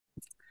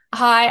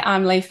Hi,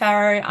 I'm Lea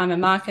Farrow. I'm a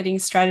marketing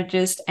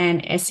strategist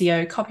and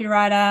SEO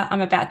copywriter.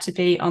 I'm about to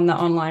be on the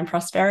Online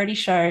Prosperity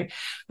Show.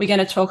 We're going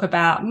to talk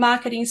about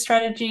marketing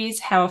strategies,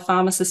 how a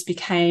pharmacist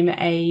became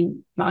a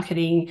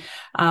marketing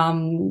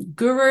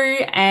guru,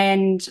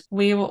 and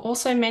we will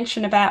also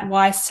mention about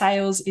why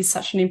sales is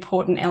such an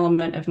important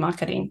element of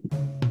marketing.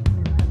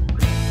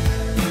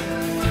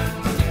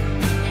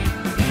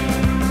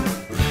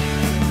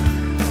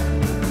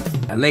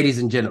 Ladies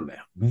and gentlemen,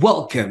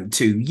 welcome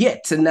to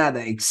yet another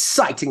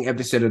exciting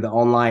episode of the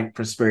Online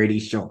Prosperity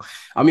Show.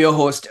 I'm your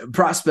host,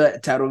 Prosper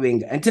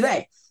Taroving, and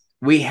today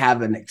we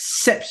have an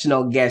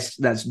exceptional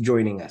guest that's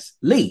joining us.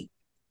 Lea,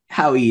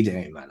 how are you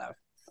doing, my love?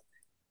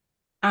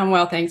 I'm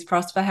well, thanks,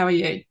 Prosper. How are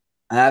you?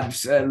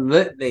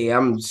 Absolutely.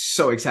 I'm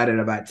so excited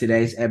about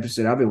today's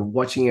episode. I've been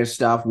watching your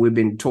stuff. We've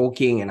been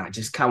talking, and I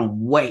just can't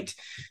wait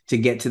to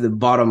get to the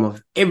bottom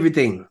of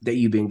everything that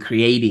you've been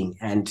creating.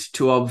 And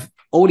to our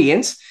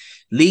audience,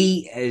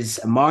 Lea is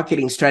a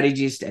marketing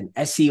strategist and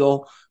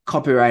SEO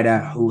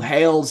copywriter who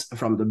hails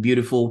from the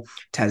beautiful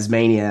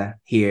Tasmania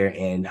here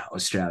in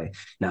Australia.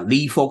 Now,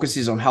 Lea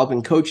focuses on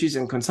helping coaches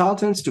and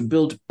consultants to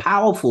build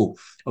powerful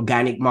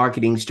organic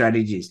marketing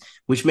strategies,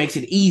 which makes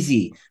it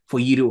easy for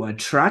you to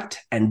attract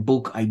and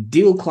book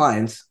ideal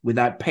clients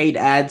without paid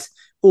ads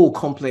or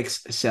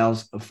complex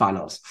sales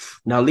funnels.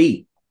 Now,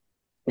 Lea,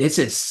 this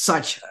is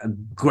such a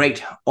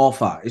great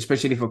offer,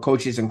 especially for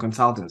coaches and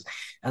consultants.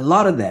 A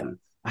lot of them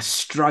are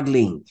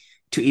struggling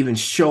to even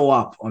show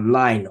up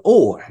online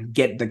or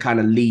get the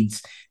kind of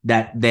leads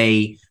that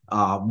they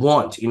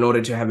want in order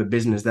to have a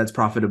business that's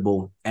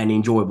profitable and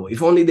enjoyable.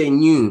 If only they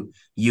knew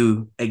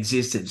you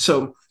existed.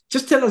 So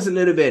just tell us a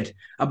little bit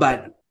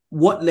about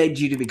what led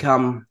you to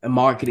become a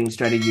marketing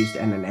strategist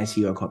and an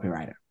SEO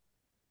copywriter.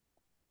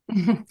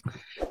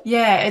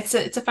 Yeah, it's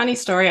a funny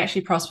story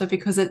actually, Prosper,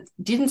 because it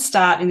didn't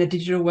start in the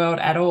digital world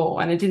at all,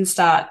 and it didn't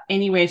start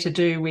anywhere to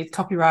do with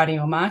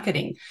copywriting or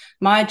marketing.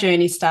 My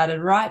journey started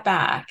right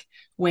back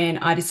when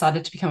I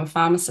decided to become a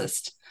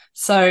pharmacist.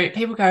 So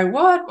people go,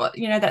 what?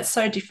 You know, that's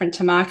so different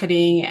to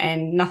marketing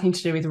and nothing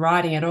to do with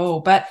writing at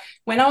all. But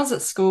when I was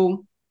at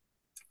school,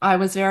 I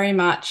was very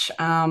much,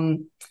 or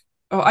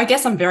I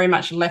guess I'm very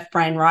much left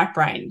brain, right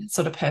brain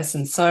sort of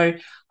person. So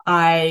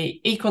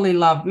I equally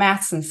love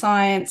maths and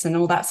science and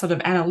all that sort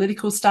of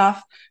analytical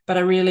stuff, but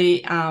I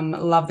really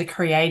love the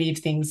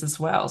creative things as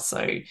well.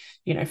 So,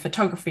 you know,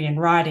 photography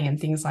and writing and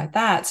things like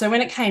that. So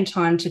when it came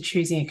time to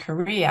choosing a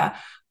career,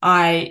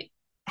 I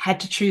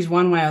had to choose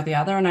one way or the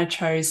other, and I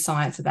chose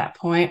science at that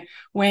point.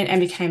 Went and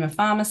became a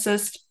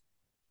pharmacist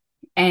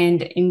and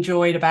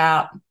enjoyed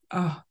about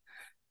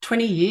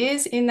 20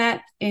 years in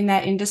that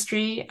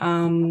industry.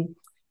 And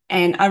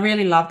I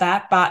really loved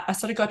that. But I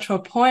sort of got to a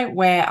point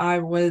where I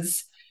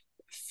was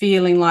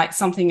feeling like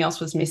something else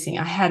was missing.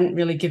 I hadn't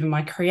really given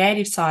my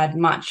creative side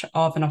much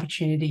of an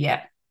opportunity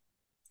yet.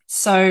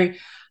 So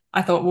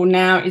I thought, well,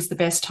 now is the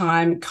best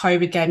time.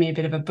 COVID gave me a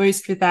bit of a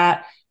boost with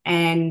that.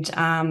 And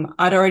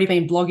I'd already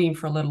been blogging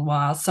for a little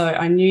while. So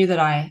I knew that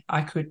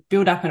I could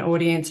build up an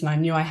audience, and I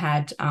knew I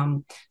had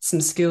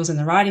some skills in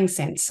the writing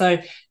sense. So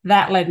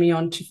that led me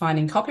on to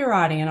finding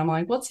copywriting. And I'm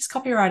like, what's this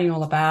copywriting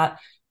all about?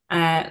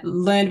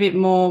 Learned a bit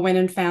more, went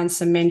and found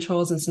some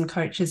mentors and some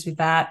coaches with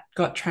that,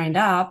 got trained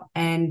up,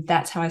 and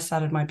that's how I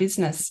started my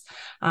business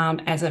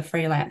as a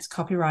freelance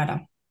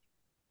copywriter.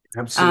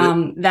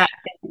 Absolutely.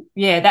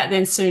 That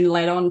then soon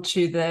led on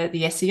to the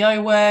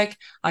SEO work.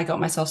 I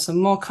got myself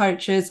some more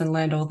coaches and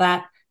learned all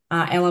that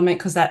element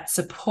because that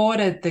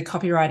supported the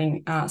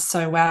copywriting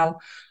so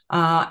well.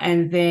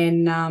 And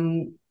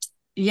then,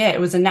 it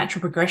was a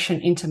natural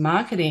progression into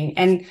marketing.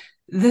 And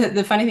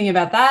the funny thing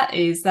about that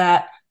is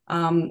that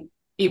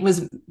it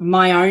was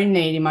my own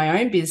need in my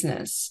own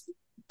business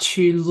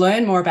to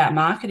learn more about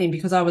marketing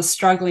because I was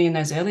struggling in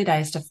those early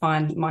days to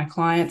find my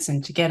clients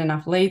and to get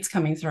enough leads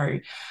coming through.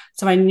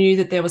 So I knew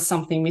that there was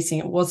something missing.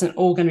 It wasn't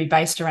all going to be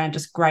based around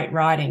just great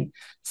writing,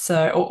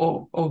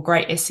 or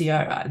great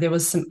SEO. There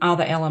was some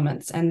other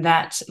elements, and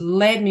that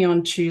led me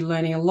on to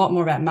learning a lot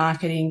more about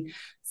marketing,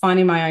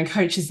 finding my own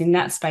coaches in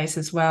that space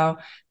as well,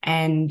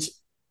 and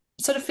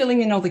sort of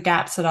filling in all the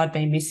gaps that I'd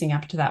been missing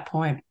up to that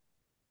point.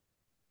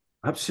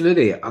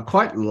 Absolutely. I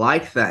quite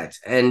like that.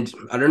 And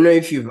I don't know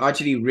if you've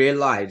actually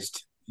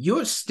realized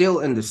you're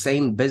still in the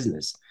same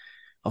business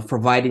of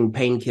providing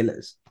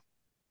painkillers.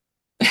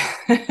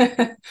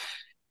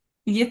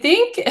 You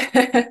think?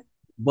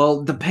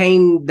 Well, the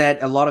pain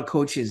that a lot of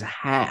coaches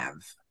have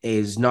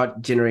is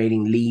not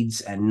generating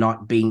leads and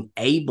not being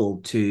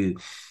able to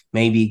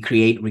maybe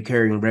create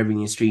recurring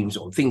revenue streams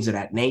or things of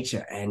that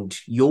nature. And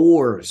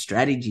your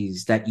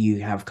strategies that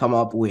you have come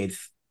up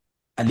with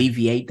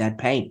alleviate that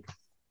pain.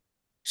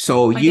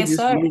 So I you guess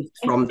just so. moved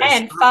from the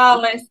And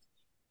start.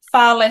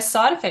 far less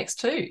side effects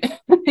too.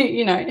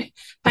 You know,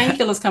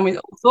 painkillers come with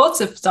all sorts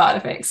of side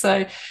effects.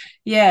 So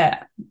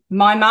yeah,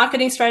 my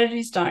marketing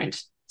strategies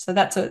don't. So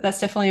that's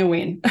definitely a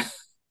win.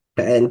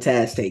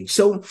 Fantastic.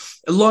 So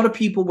a lot of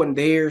people, when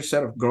they're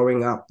sort of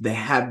growing up, they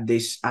have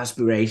this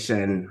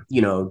aspiration,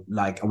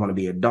 like I want to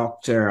be a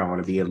doctor, I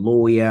want to be a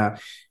lawyer.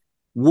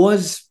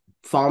 Was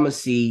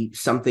pharmacy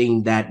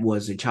something that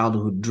was a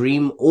childhood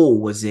dream, or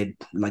was it,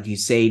 like you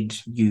said,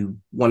 you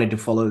wanted to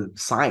follow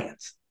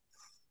science?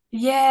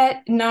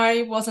 Yeah, no,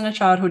 it wasn't a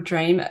childhood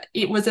dream.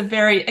 It was a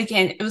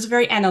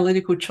very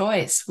analytical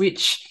choice,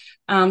 which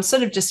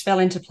sort of just fell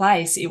into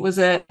place. It was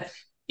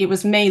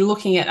me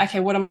looking at, okay,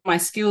 what are my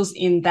skills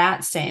in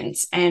that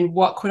sense, and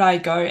what could I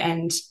go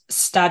and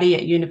study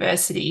at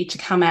university to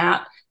come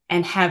out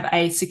and have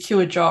a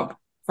secure job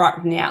right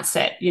from the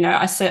outset.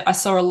 I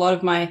saw a lot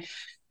of my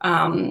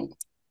um,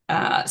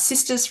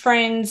 sisters,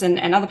 friends,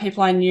 and other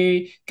people I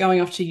knew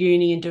going off to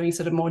uni and doing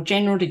sort of more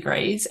general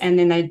degrees, and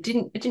then it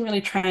didn't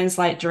really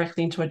translate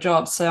directly into a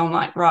job. So I'm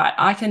like, right,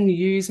 I can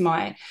use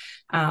my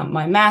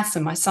maths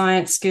and my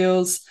science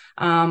skills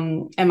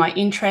and my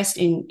interest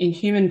in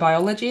human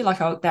biology.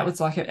 That was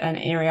like an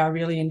area I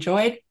really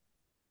enjoyed,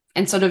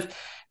 and sort of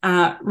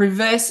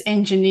reverse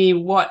engineer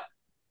what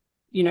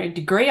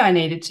degree I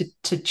needed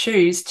to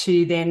choose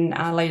to then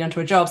lead onto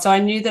a job. So I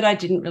knew that I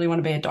didn't really want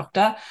to be a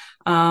doctor.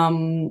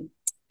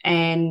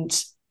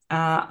 And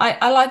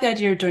I like the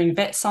idea of doing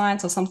vet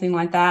science or something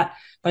like that,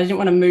 but I didn't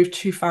want to move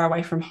too far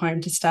away from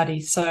home to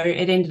study. So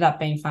it ended up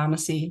being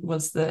pharmacy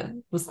was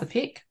the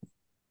pick.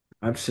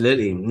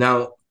 Absolutely.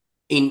 Now,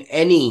 in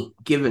any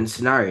given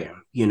scenario,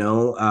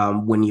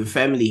 when your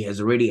family has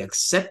already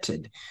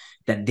accepted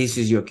that this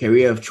is your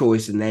career of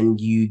choice, and then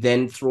you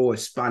then throw a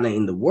spanner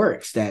in the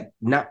works that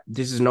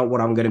this is not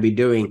what I'm going to be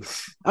doing.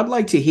 I'd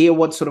like to hear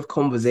what sort of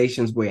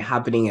conversations were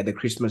happening at the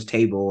Christmas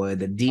table or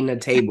the dinner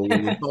table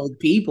when you told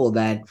people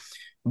that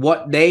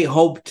what they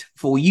hoped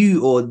for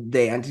you or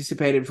they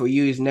anticipated for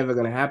you is never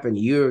going to happen.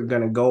 You're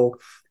going to go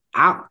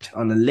out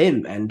on a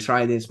limb and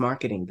try this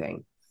marketing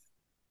thing.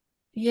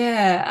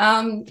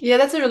 Yeah,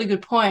 that's a really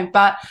good point.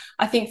 But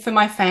I think for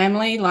my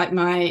family, like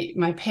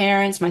my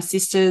parents, my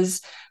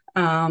sisters,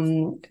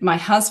 my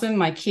husband,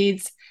 my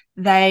kids,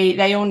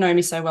 they all know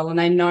me so well, and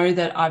they know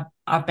that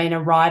I've been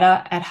a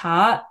writer at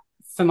heart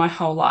for my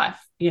whole life.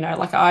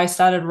 Like I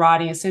started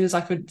writing as soon as I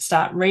could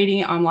start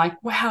reading. I'm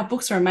like, wow,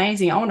 books are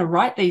amazing. I want to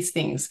write these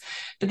things.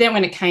 But then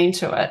when it came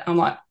to it, I'm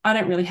like, I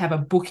don't really have a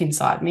book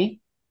inside me.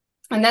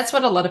 And that's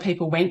what a lot of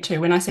people went to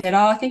when I said,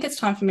 oh, I think it's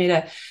time for me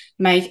to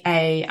make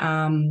a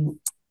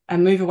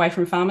move away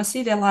from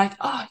pharmacy. They're like,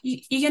 oh,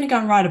 you're going to go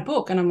and write a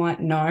book. And I'm like,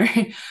 no,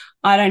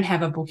 I don't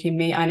have a book in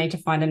me. I need to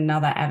find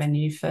another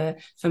avenue for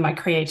my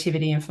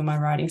creativity and for my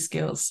writing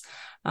skills.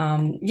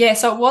 So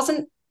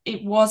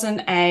it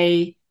wasn't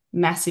a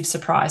massive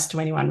surprise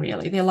to anyone,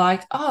 really. They're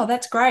like, oh,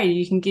 that's great.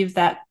 You can give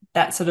that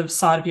sort of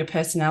side of your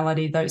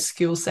personality, those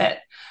skill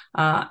set,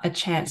 a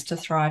chance to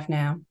thrive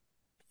now.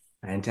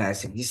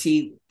 Fantastic. You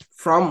see,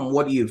 from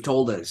what you've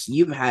told us,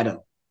 you've had a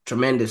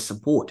tremendous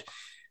support,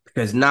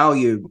 because now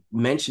you're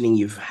mentioning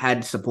you've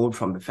had support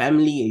from the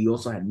family, and you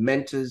also had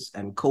mentors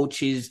and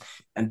coaches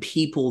and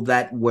people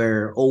that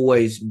were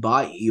always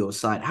by your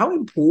side. How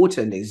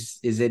important is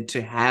it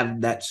to have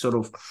that sort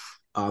of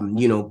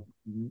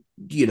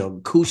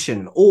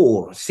cushion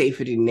or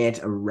safety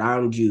net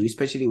around you,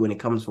 especially when it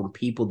comes from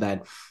people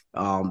that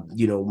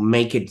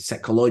make it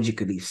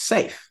psychologically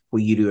safe for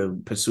you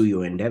to pursue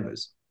your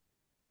endeavors?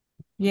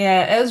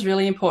 Yeah, it was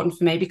really important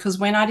for me, because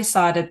when I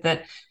decided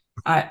that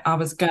I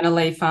was going to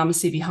leave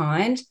pharmacy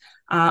behind,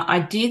 I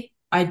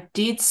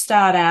did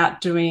start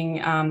out doing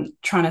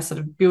trying to sort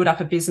of build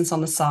up a business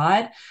on the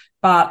side,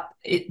 but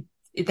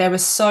they were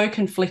so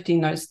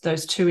conflicting,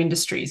 those two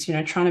industries.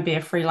 Trying to be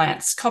a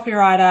freelance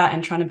copywriter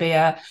and trying to be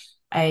a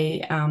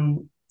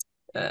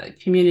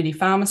community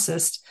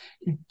pharmacist.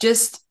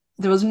 Just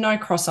there was no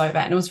crossover,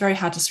 and it was very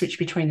hard to switch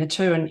between the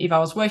two. And if I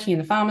was working in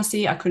the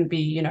pharmacy, I couldn't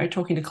be,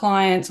 talking to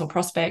clients or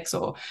prospects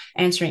or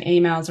answering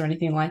emails or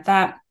anything like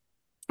that.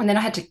 And then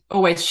I had to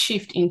always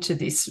shift into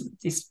this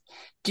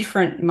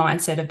different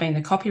mindset of being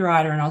the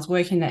copywriter, and I was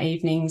working the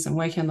evenings and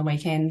working on the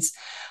weekends.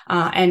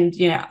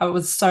 I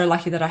was so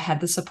lucky that I had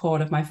the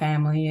support of my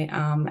family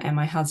and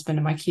my husband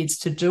and my kids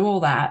to do all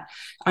that.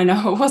 I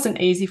know it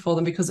wasn't easy for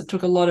them, because it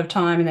took a lot of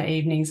time in the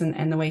evenings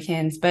and the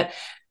weekends. But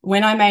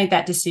when I made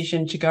that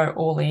decision to go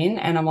all in,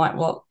 and I'm like,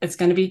 well, it's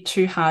going to be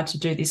too hard to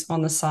do this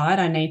on the side.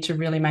 I need to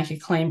really make a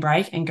clean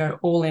break and go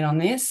all in on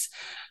this.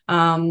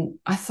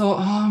 I thought,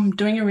 oh, I'm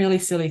doing a really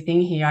silly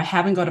thing here. I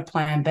haven't got a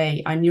plan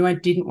B. I knew I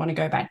didn't want to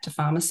go back to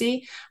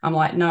pharmacy. I'm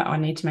like, no, I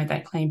need to make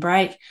that clean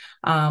break.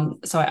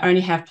 So I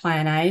only have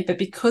plan A. But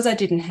because I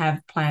didn't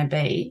have plan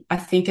B, I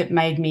think it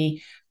made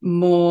me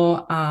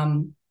more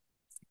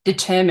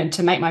determined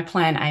to make my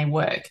plan A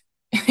work,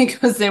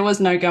 because there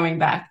was no going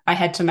back. I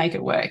had to make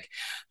it work.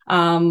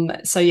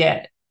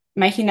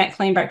 Making that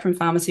clean break from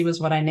pharmacy was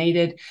what I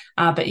needed.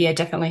 But yeah,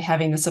 definitely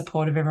having the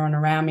support of everyone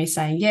around me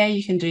saying, yeah,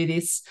 you can do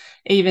this.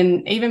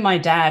 Even my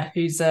dad,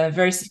 who's a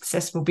very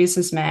successful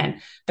businessman,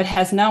 but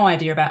has no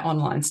idea about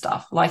online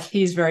stuff. Like,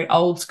 he's very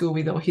old school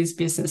with all his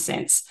business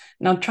sense.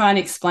 And I'll try and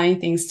explain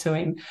things to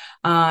him.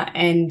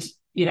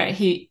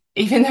 He,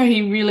 even though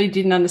he really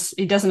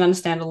he doesn't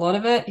understand a lot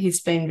of it, he's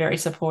been very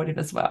supportive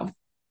as well.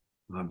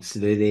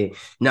 Absolutely.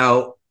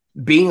 Now,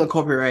 being a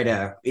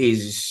copywriter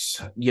is,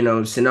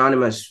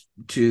 synonymous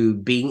to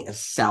being a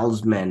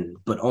salesman,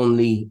 but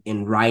only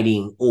in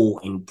writing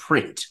or in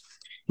print.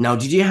 Now,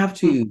 did you have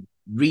to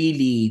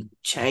really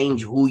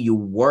change who you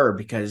were?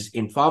 Because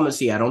in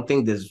pharmacy, I don't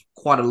think there's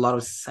quite a lot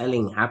of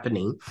selling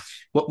happening.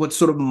 What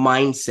sort of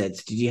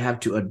mindsets did you have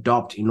to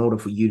adopt in order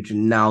for you to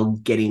now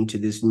get into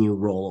this new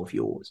role of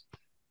yours?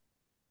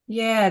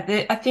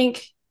 Yeah, I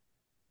think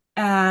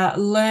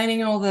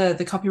learning all the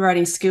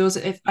copywriting skills,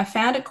 I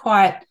found it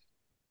quite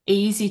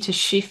easy to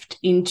shift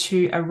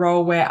into a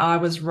role where I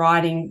was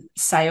writing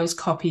sales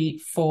copy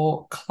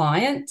for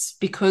clients,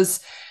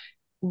 because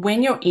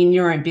when you're in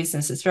your own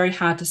business, it's very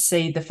hard to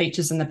see the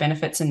features and the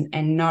benefits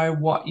and know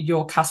what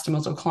your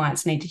customers or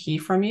clients need to hear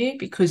from you,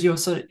 because you're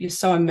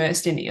so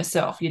immersed in it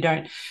yourself.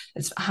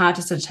 It's hard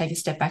to sort of take a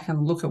step back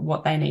and look at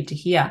what they need to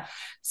hear.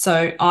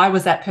 So I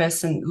was that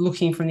person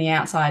looking from the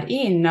outside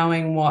in,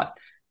 knowing what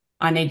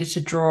I needed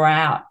to draw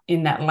out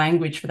in that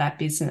language for that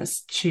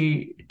business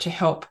to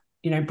help,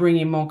 bring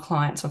in more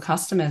clients or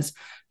customers.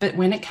 But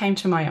when it came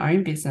to my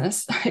own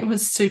business, it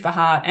was super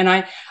hard. And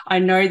I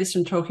know this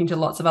from talking to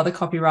lots of other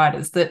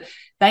copywriters, that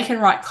they can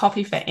write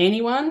copy for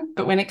anyone,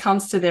 but when it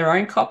comes to their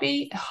own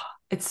copy,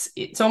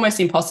 it's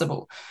almost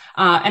impossible.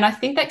 And I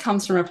think that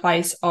comes from a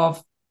place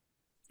of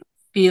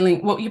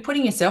feeling, well, you're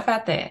putting yourself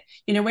out there.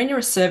 When you're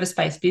a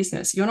service-based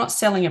business, you're not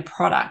selling a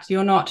product.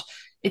 You're not,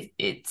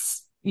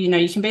 it's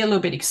you can be a little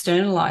bit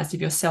externalized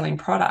if you're selling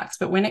products,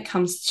 but when it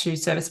comes to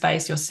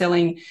service-based, you're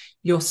selling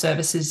your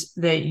services,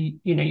 that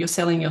you're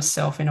selling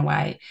yourself in a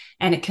way,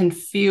 and it can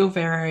feel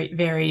very,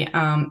 very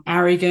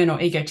arrogant or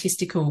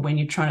egotistical when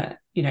you're trying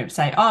to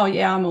say, oh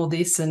yeah, I'm all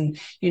this, and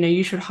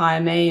you should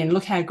hire me, and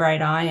look how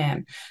great I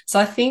am. So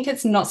I think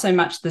it's not so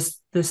much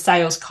the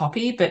sales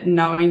copy, but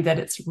knowing that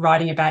it's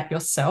writing about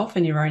yourself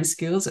and your own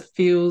skills. It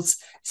feels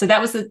so. That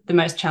was the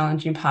most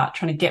challenging part,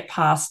 trying to get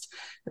past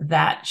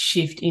that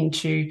shift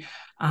into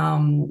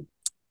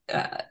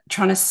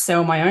trying to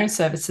sell my own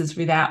services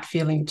without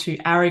feeling too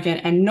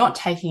arrogant, and not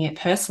taking it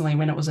personally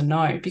when it was a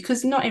no,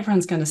 because not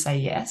everyone's going to say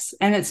yes.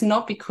 And it's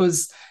not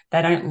because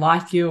they don't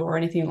like you or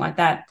anything like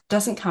that.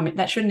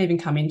 That shouldn't even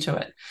come into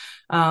it.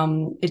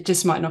 It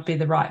just might not be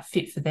the right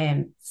fit for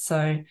them.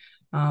 So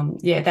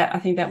I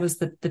think that was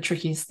the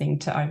trickiest thing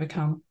to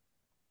overcome.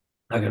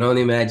 I can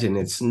only imagine.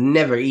 It's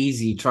never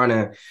easy trying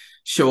to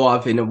show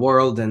up in the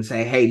world and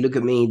say, hey, look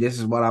at me, this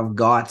is what I've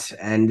got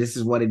and this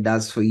is what it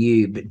does for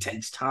you. But it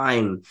takes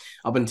time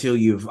up until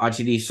you've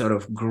actually sort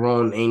of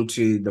grown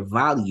into the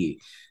value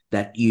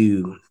that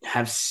you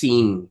have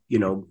seen,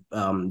 your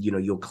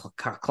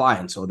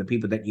clients or the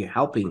people that you're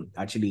helping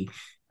actually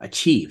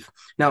achieve.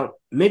 Now,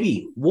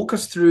 maybe walk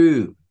us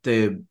through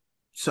the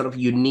sort of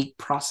unique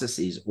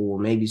processes or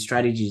maybe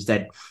strategies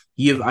that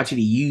you've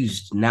actually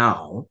used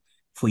now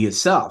for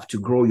yourself to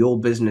grow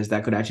your business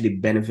that could actually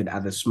benefit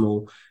other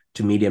small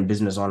to medium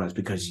business owners,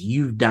 because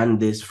you've done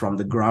this from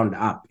the ground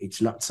up.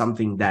 It's not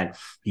something that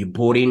you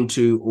bought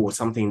into or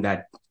something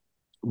that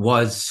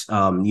was,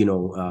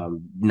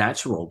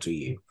 natural to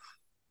you.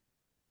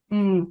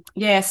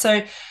 Yeah.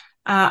 So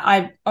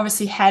I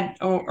obviously had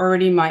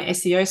already my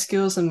SEO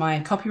skills and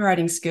my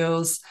copywriting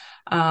skills.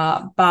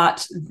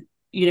 But,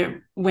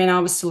 when I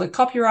was still a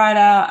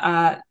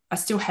copywriter, I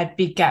still had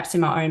big gaps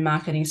in my own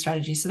marketing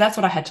strategy. So that's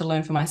what I had to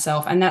learn for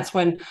myself. And that's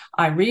when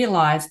I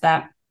realized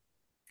that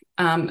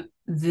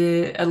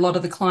a lot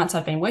of the clients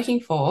I've been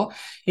working for,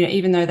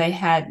 even though they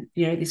had,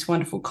 this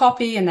wonderful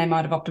copy and they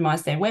might have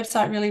optimized their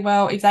website really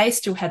well, if they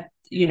still had,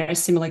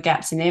 similar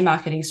gaps in their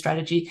marketing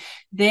strategy,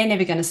 they're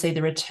never going to see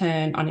the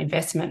return on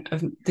investment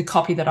of the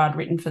copy that I'd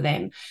written for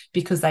them,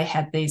 because they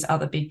had these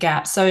other big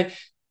gaps. So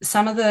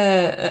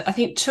I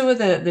think two of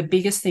the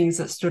biggest things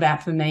that stood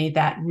out for me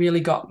that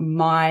really got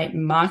my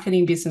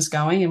marketing business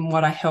going and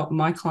what I help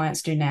my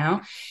clients do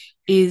now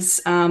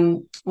is,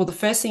 the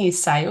first thing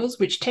is sales,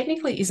 which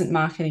technically isn't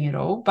marketing at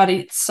all, but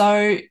it's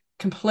so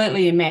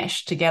completely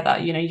enmeshed together.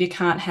 You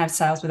can't have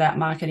sales without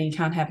marketing. You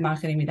can't have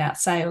marketing without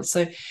sales.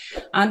 So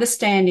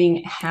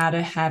understanding how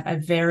to have a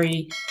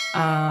very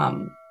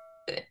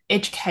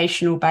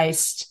educational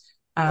based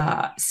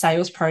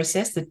sales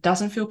process that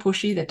doesn't feel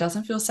pushy, that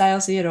doesn't feel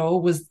salesy at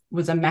all,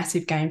 was a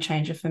massive game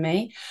changer for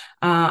me.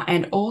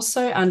 And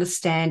also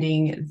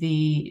understanding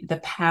the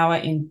power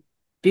in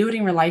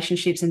building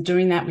relationships and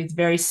doing that with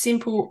very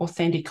simple,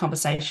 authentic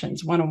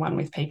conversations, one-on-one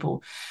with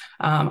people.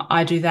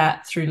 I do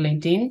that through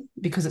LinkedIn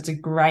because it's a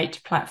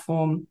great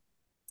platform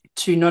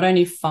to not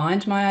only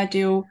find my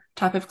ideal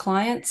type of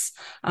clients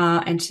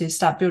and to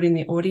start building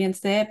the audience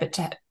there, but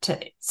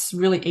it's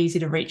really easy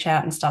to reach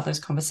out and start those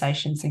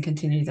conversations and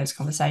continue those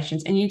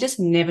conversations. And you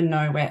just never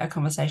know where a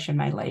conversation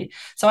may lead.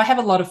 So I have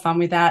a lot of fun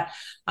with that.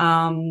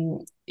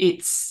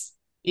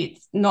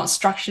 It's not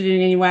structured in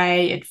any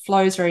way. It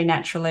flows very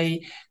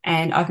naturally.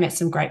 And I've met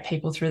some great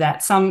people through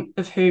that, some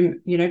of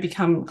whom,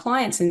 become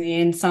clients in the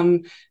end.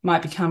 Some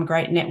might become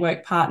great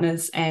network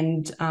partners.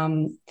 And,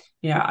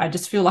 I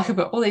just feel like I've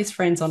got all these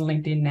friends on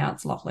LinkedIn now.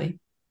 It's lovely.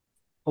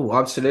 Oh,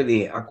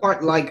 absolutely. I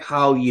quite like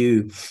how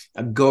you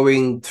are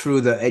going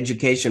through the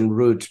education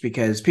route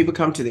because people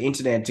come to the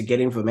internet to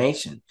get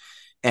information.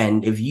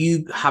 And if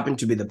you happen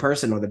to be the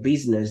person or the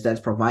business that's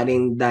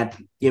providing that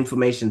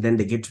information, then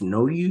they get to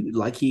know you,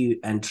 like you,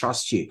 and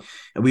trust you.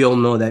 And we all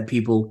know that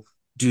people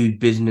do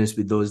business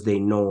with those they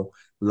know,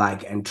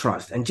 like, and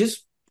trust. And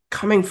just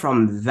coming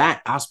from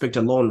that aspect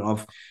alone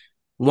of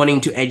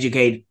wanting to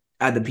educate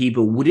other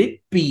people, would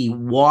it be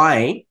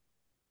why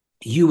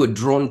you were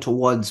drawn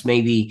towards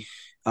maybe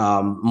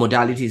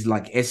modalities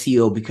like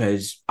SEO?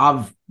 Because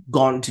I've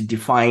gone to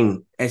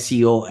define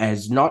SEO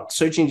as not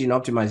search engine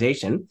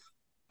optimization,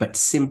 but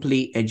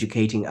simply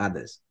educating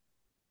others.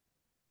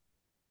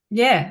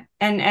 Yeah,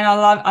 and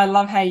I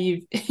love how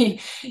you've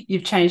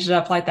you've changed it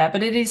up like that.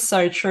 But it is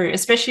so true,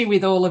 especially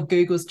with all of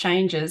Google's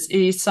changes.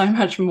 It is so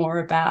much more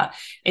about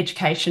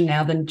education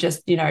now than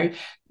just,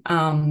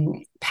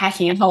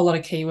 packing a whole lot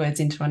of keywords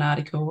into an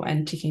article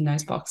and ticking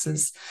those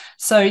boxes.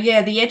 So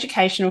yeah, the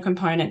educational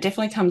component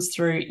definitely comes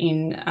through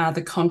in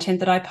the content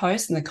that I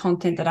post and the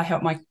content that I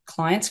help my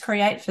clients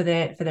create for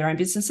their own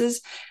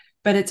businesses,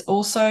 but it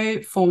also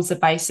forms the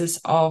basis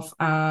of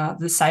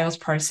the sales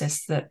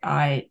process that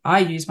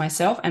I use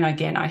myself. And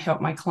again, I help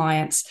my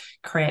clients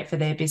create for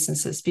their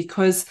businesses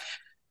because,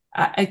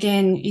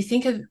 again, you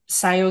think of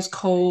sales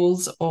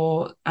calls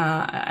or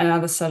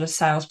another sort of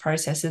sales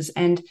processes,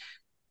 and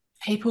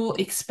people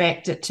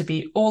expect it to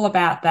be all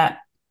about that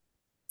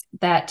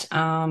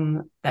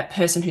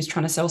person who's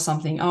trying to sell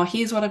something. Oh,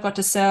 here's what I've got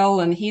to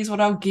sell, and here's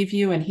what I'll give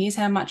you, and here's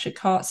how much it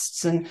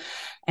costs, and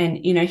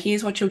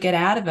here's what you'll get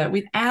out of it,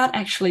 without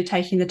actually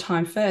taking the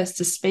time first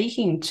to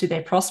speaking to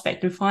their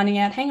prospect and finding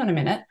out, hang on a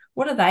minute,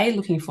 what are they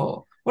looking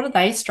for? What are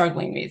they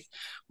struggling with?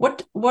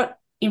 What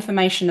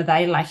information are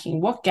they lacking?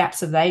 What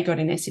gaps have they got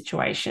in their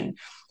situation?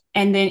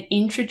 And then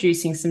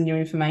introducing some new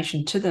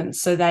information to them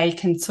so they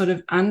can sort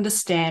of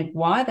understand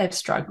why they've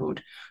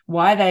struggled,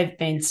 why they've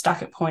been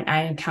stuck at point A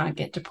and can't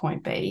get to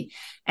point B.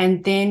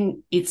 And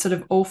then it sort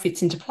of all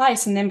fits into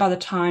place. And then by the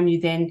time you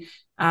then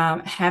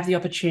have the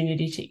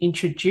opportunity to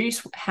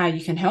introduce how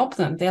you can help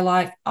them, they're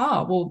like,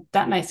 oh, well,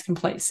 that makes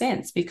complete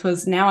sense,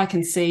 because now I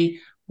can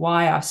see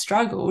why I've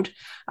struggled,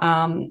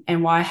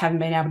 and why I haven't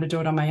been able to do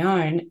it on my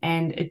own.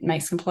 And it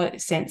makes complete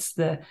sense,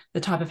 the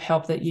type of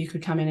help that you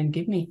could come in and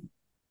give me.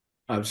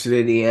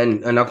 Absolutely.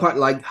 And I quite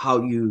like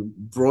how you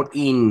brought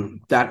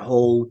in that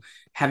whole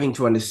having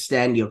to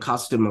understand your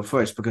customer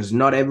first, because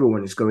not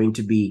everyone is going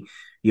to be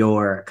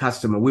your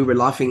customer. We were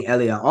laughing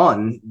earlier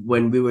on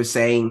when we were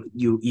saying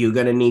you're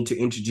gonna need to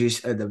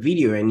introduce the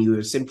video, and you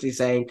were simply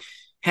saying,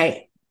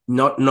 hey,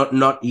 not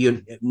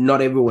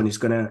everyone is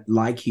gonna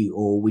like you,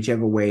 or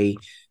whichever way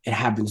it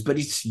happens, but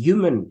it's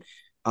human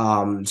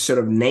sort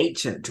of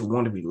nature to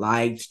want to be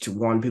liked, to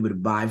want people to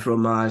buy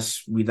from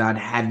us without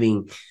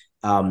having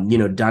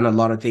done a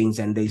lot of things.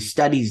 And there's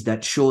studies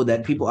that show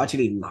that people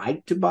actually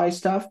like to buy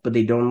stuff, but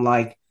they don't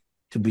like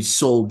to be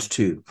sold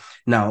to.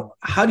 Now,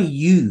 how do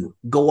you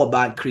go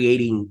about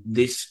creating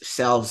this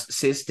sales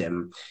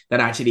system that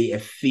actually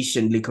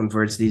efficiently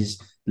converts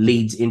these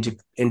leads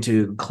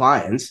into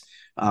clients,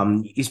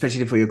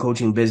 especially for your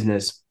coaching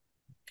business?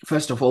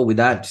 First of all,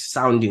 without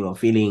sounding or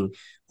feeling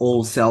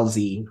all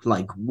salesy,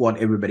 like what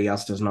everybody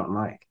else does not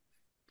like.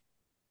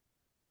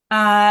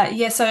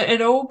 Yeah, so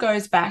it all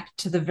goes back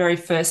to the very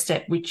first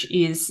step, which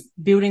is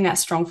building that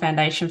strong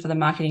foundation for the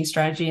marketing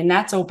strategy. And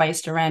that's all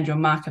based around your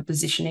market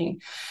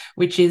positioning,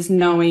 which is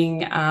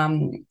knowing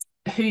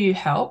who you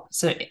help.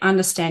 So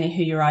understanding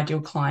who your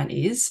ideal client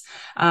is,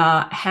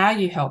 how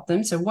you help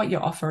them, so what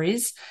your offer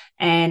is,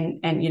 and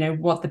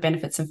what the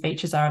benefits and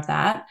features are of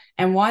that,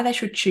 and why they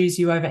should choose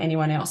you over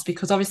anyone else.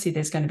 Because obviously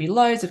there's going to be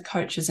loads of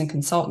coaches and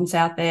consultants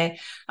out there,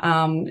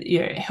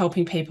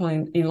 helping people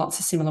in lots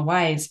of similar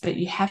ways, but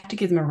you have to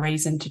give them a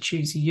reason to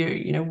choose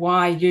you.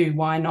 Why you?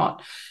 Why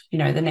not,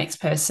 the next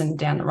person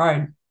down the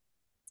road?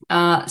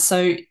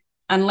 So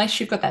unless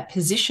you've got that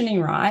positioning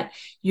right,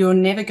 you're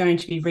never going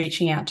to be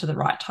reaching out to the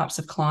right types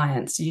of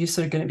clients. You're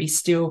sort of going to be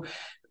still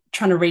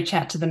trying to reach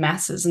out to the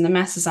masses, and the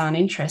masses aren't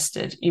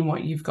interested in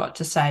what you've got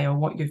to say or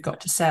what you've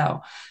got to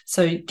sell.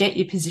 So get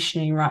your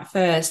positioning right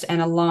first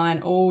and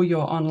align all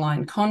your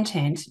online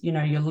content, your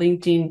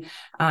LinkedIn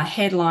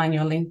headline,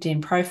 your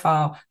LinkedIn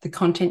profile, the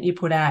content you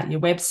put out,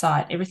 your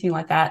website, everything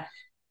like that,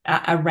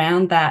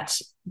 around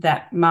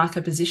that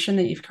market position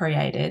that you've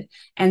created.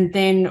 And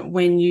then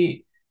when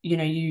you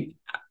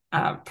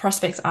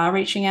prospects are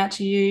reaching out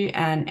to you,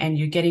 and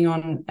you're getting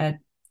on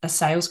a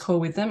sales call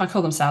with them. I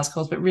call them sales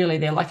calls, but really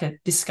they're like a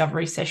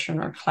discovery session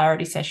or a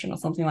clarity session or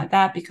something like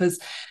that, because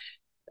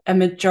a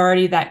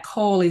majority of that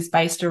call is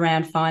based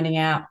around finding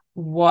out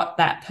what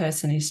that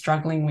person is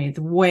struggling with,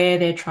 where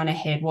they're trying to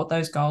head, what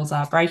those goals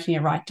are, breaking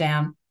it right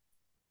down,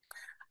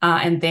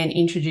 and then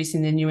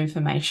introducing the new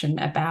information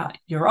about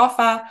your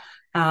offer,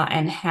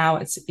 and how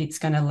it's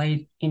going to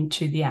lead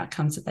into the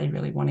outcomes that they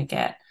really want to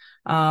get.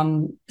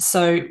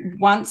 So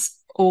once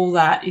all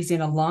that is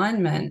in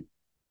alignment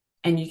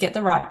and you get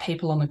the right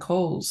people on the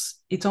calls,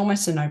 it's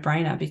almost a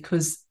no-brainer,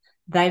 because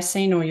they've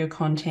seen all your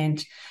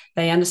content,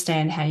 they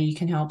understand how you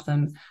can help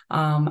them,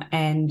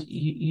 and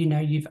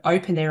you've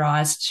opened their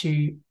eyes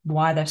to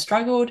why they've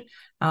struggled.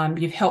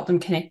 You've helped them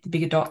connect the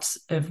bigger dots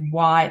of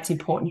why it's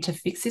important to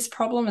fix this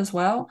problem as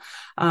well.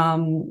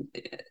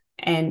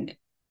 And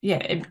yeah,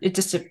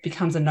 it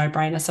becomes a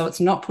no-brainer. So it's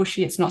not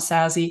pushy, it's not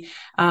salesy.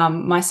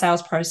 My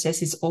sales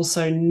process is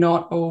also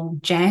not all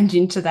jammed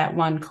into that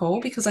one call,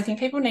 because I think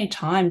people need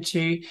time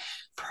to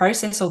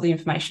process all the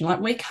information. Like,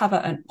 we cover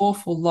an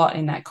awful lot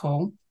in that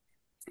call.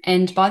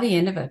 And by the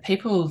end of it,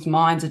 people's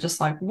minds are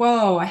just like,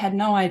 whoa, I had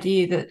no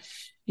idea that,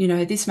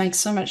 this makes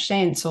so much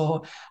sense,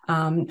 or,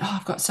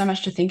 I've got so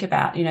much to think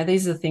about.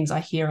 These are the things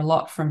I hear a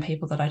lot from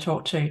people that I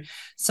talk to.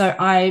 So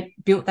I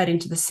built that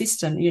into the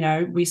system.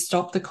 We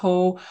stop the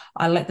call.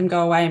 I let them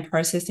go away and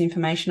process the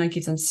information. I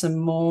give them some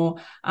more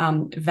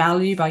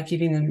value by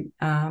giving them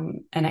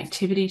an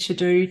activity to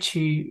do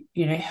to,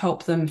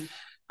 help them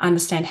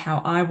understand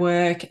how I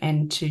work,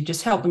 and to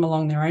just help them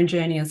along their own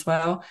journey as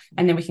well.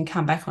 And then we can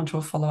come back onto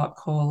a follow-up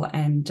call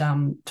and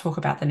talk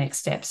about the next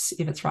steps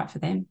if it's right for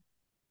them.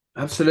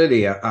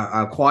 Absolutely.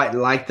 I quite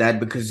like that,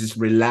 because it's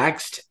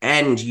relaxed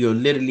and you're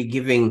literally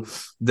giving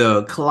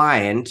the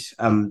client,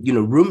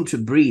 room to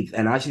breathe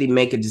and actually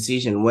make a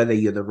decision whether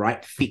you're the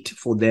right fit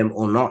for them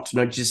or not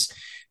just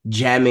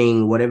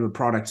jamming whatever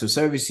products or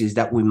services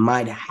that we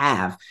might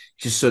have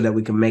just so that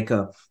we can make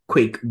a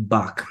quick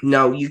buck.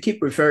 Now, you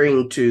keep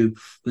referring to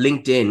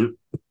LinkedIn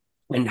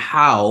and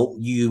how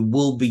you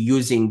will be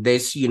using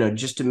this,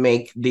 just to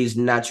make these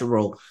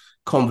natural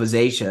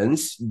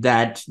conversations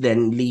that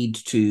then lead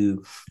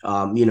to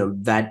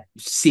that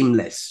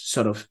seamless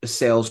sort of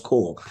sales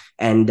call.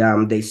 And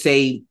they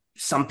say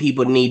some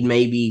people need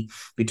maybe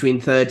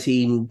between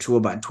 13 to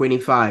about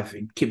 25.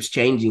 It keeps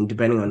changing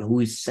depending on who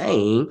is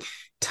saying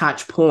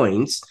touch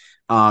points,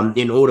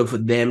 in order for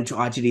them to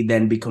actually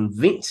then be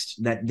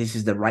convinced that this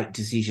is the right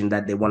decision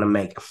that they want to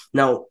make.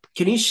 Now,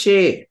 can you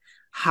share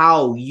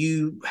how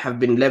you have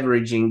been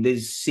leveraging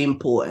these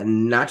simple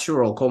and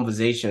natural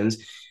conversations,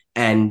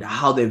 and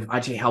how they've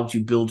actually helped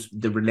you build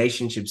the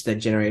relationships that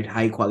generate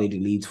high quality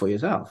leads for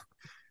yourself?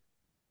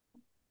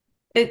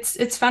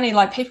 It's funny,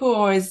 like, people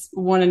always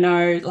want to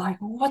know, like,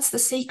 what's the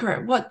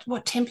secret? What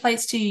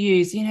templates do you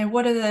use?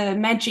 What are the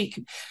magic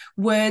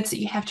words that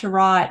you have to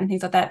write and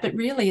things like that? But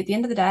really, at the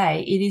end of the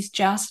day, it is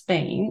just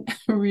being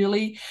a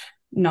really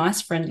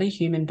nice, friendly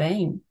human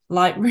being.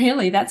 Like,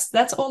 really,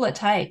 that's all it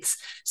takes.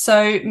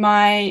 So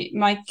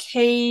my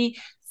key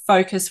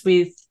focus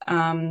with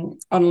on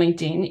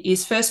LinkedIn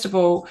is, first of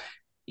all,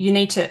 you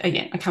need to,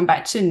 again, I come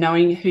back to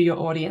knowing who your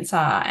audience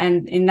are.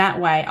 And in that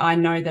way, I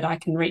know that I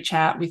can reach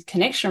out with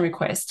connection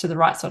requests to the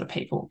right sort of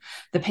people,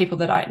 the people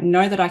that I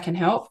know that I can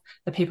help,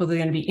 the people that are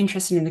going to be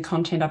interested in the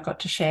content I've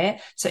got to share.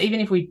 So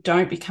even if we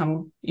don't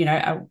become,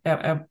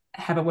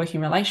 have a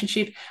working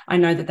relationship, I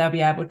know that they'll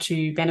be able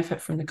to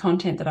benefit from the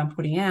content that I'm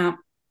putting out.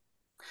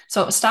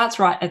 So it starts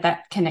right at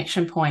that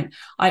connection point.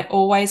 I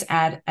always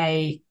add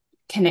a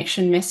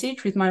connection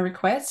message with my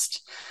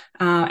request,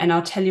 and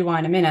I'll tell you why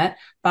in a minute.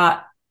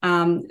 But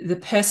the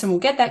person will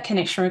get that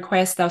connection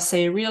request. They'll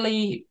see a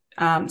really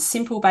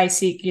simple,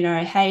 basic,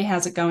 hey,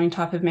 how's it going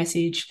type of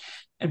message.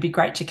 It'd be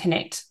great to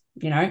connect,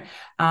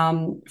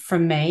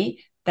 from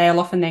me.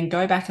 They'll often then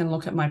go back and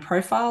look at my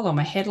profile or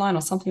my headline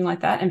or something like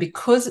that. And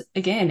because,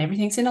 again,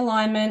 everything's in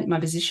alignment, my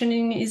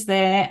positioning is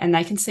there, and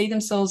they can see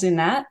themselves in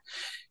that,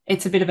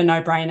 it's a bit of a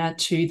no-brainer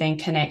to then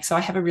connect. So I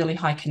have a really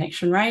high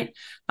connection rate,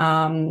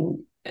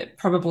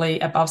 probably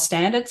above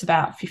standards,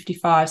 about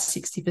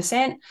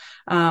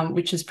 55-60%,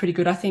 which is pretty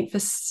good, I think,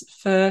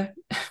 for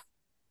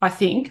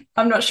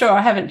I'm not sure,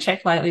 I haven't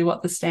checked lately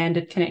what the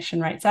standard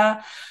connection rates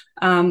are,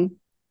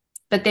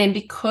 but then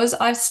because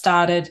I've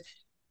started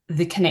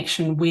the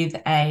connection with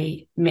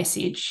a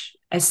message,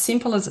 as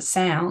simple as it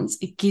sounds,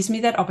 it gives me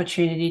that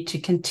opportunity to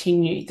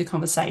continue the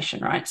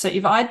conversation, right? So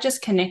if I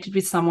just connected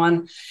with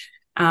someone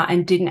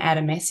and didn't add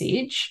a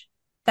message,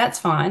 that's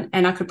fine.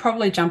 And I could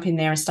probably jump in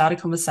there and start a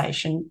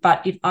conversation.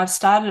 But if I've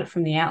started it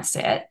from the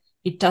outset,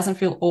 it doesn't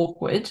feel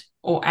awkward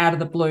or out of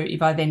the blue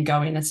if I then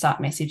go in and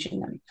start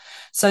messaging them.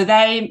 So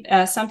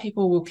some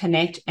people will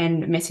connect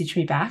and message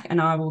me back,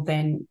 and I will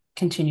then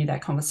continue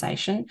that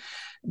conversation.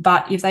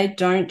 But if they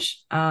don't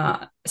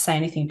say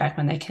anything back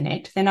when they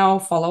connect, then I'll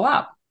follow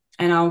up.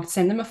 And I'll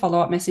send them a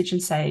follow-up message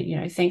and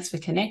say, thanks for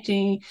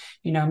connecting.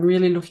 I'm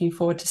really looking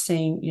forward to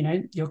seeing,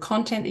 your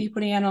content that you're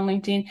putting out on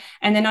LinkedIn.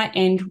 And then I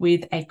end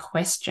with a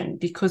question,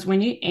 because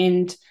when you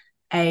end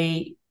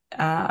a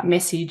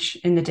message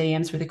in the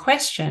DMs with a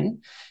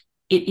question,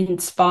 it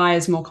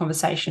inspires more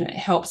conversation. It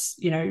helps,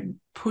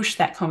 push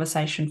that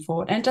conversation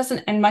forward.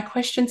 And my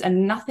questions are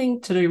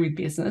nothing to do with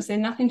business. They're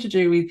nothing to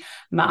do with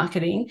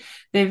marketing.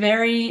 They're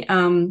very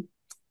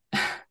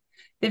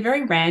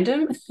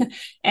random,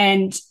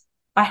 and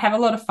I have a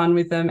lot of fun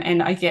with them,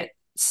 and I get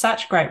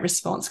such great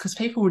response, because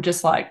people were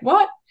just like,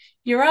 what?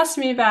 You're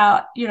asking me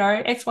about,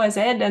 X, Y, Z,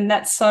 and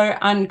that's so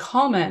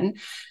uncommon.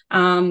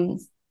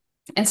 And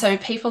so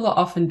people are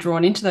often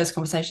drawn into those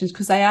conversations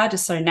because they are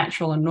just so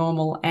natural and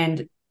normal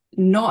and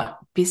not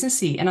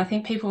businessy. And I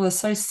think people are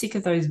so sick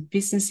of those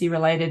businessy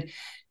related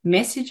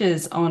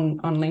messages on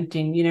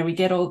LinkedIn. We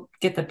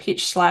get the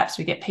pitch slaps,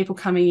 we get people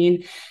coming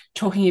in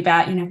talking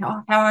about,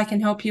 how I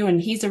can help you,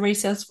 and here's a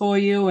resource for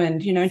you,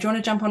 and, do you want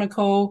to jump on a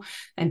call,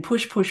 and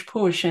push,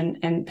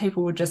 and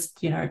people will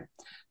just,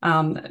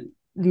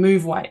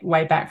 move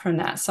way back from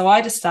that. So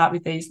I just start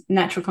with these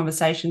natural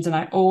conversations, and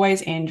I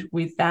always end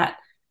with that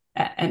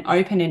an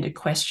open-ended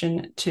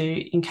question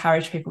to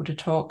encourage people to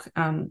talk,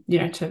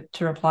 to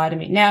reply to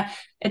me. Now,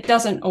 it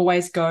doesn't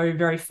always go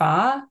very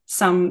far.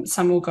 Some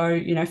will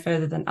go,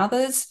 further than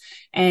others.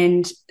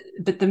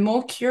 But the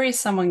more curious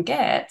someone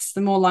gets,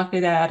 the more likely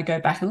they are to go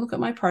back and look at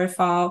my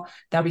profile.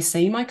 They'll be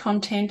seeing my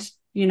content,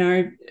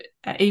 even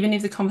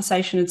if the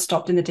conversation had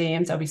stopped in the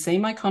DMs, they'll be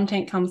seeing my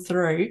content come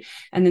through,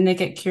 and then they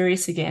get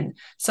curious again.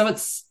 So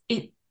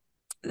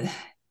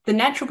the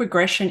natural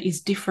progression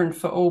is different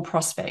for all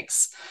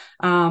prospects.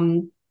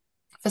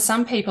 For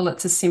some people,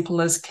 it's as simple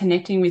as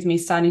connecting with me,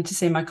 starting to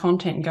see my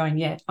content and going,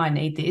 yeah, I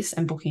need this,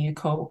 and booking a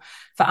call.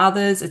 For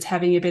others, it's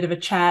having a bit of a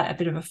chat, a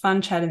bit of a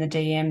fun chat in the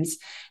DMs,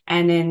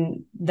 and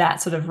then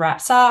that sort of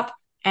wraps up.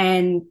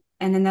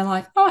 And then they're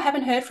like, oh, I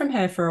haven't heard from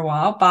her for a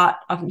while, but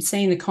I'm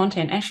seeing the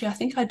content. Actually, I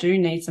think I do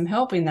need some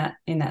help in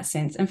that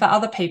sense. And for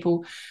other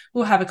people,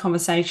 we'll have a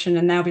conversation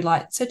and they'll be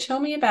like, so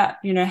tell me about,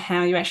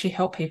 how you actually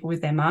help people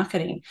with their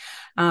marketing.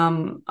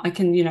 I've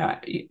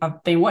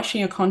been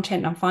watching your content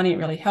and I'm finding it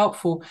really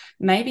helpful.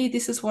 Maybe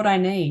this is what I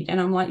need. And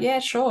I'm like, yeah,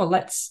 sure.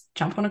 Let's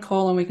jump on a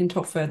call and we can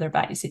talk further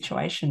about your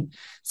situation.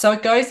 So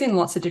it goes in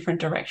lots of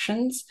different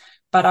directions,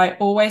 but I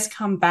always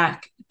come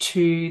back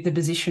to the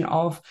position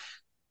of,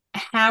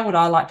 how would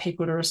I like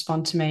people to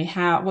respond to me?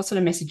 What sort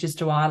of messages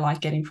do I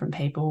like getting from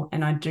people?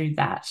 And I do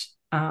that.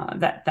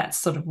 That's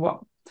sort of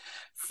what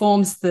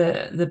forms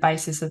the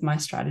basis of my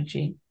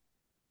strategy.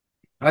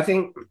 I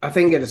think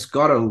it's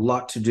got a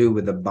lot to do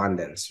with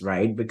abundance,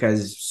 right?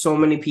 Because so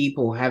many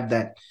people have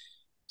that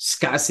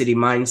scarcity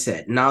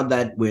mindset. Now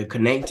that we're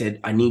connected,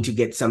 I need to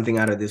get something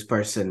out of this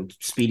person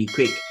speedy,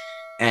 quick.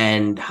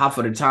 And half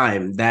of the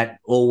time that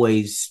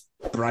always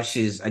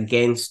brushes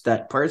against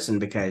that person,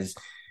 because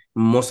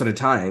most of the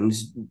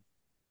times,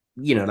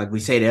 like we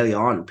said earlier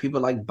on,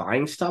 people like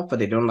buying stuff, but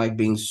they don't like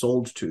being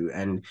sold to.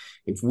 And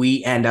if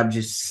we end up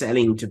just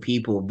selling to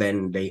people,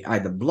 then they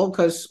either block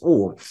us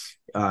or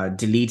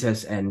delete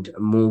us and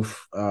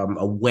move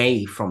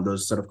away from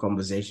those sort of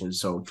conversations.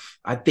 So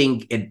I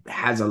think it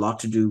has a lot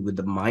to do with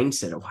the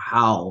mindset of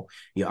how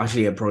you're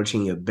actually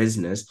approaching your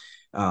business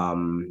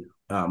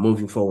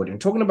moving forward.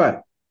 And talking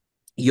about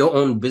your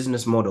own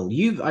business model,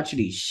 you've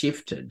actually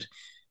shifted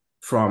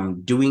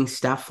from doing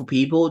stuff for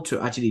people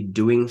to actually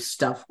doing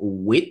stuff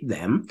with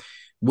them,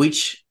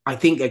 which I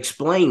think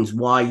explains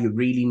why you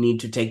really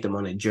need to take them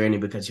on a journey.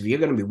 Because if you're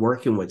going to be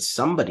working with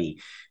somebody,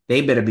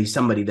 they better be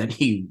somebody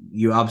that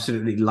you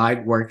absolutely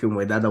like working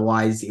with.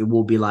 Otherwise, it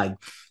will be like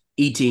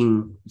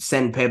eating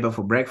sandpaper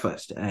for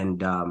breakfast.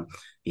 And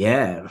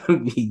yeah,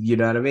 you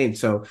know what I mean?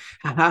 So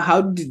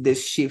how did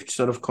this shift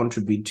sort of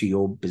contribute to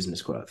your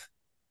business growth?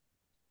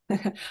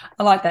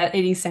 I like that,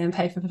 eating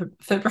sandpaper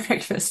for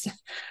breakfast.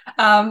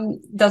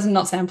 Does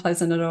not sound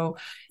pleasant at all.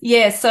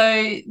 Yeah, so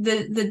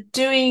the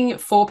doing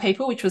for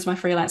people, which was my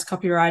freelance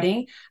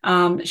copywriting,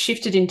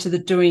 shifted into the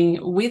doing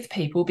with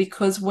people,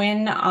 because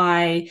when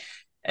I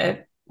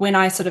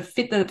sort of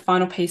fit the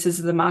final pieces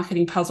of the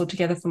marketing puzzle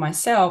together for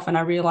myself, and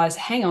I realized,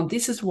 hang on,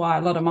 this is why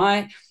a lot of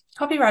my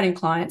copywriting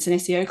clients and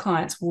SEO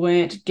clients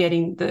weren't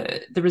getting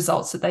the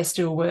results that they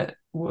still were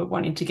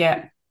wanting to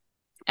get.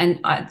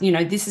 And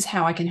this is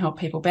how I can help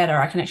people better.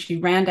 I can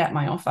actually round out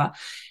my offer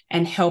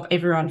and help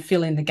everyone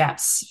fill in the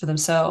gaps for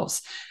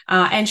themselves.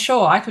 And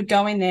sure, I could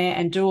go in there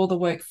and do all the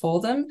work for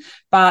them,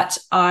 but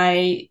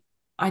I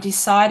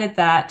decided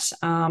that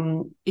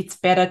it's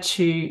better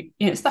to,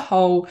 it's the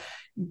whole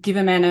give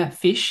a man a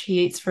fish,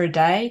 he eats for a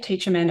day,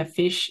 teach a man to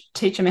fish,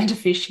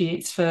 he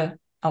eats for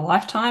a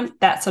lifetime,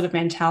 that sort of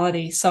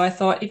mentality. So I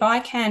thought, if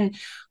I can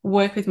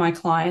work with my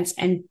clients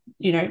and,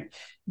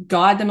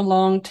 guide them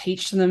along,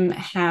 teach them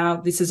how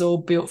this is all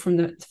built from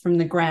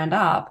the ground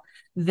up,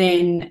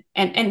 then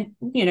and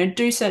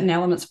do certain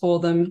elements for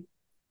them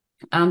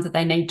that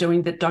they need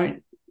doing, that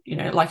don't,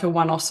 like a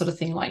one-off sort of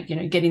thing, like,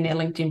 getting their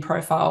LinkedIn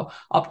profile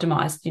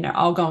optimized,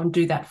 I'll go and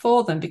do that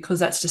for them, because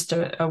that's just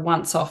a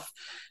once-off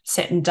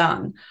set and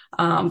done.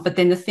 But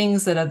then the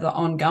things that are the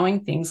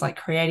ongoing things, like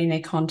creating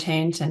their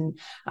content and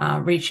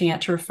reaching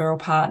out to referral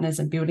partners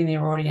and building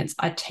their audience,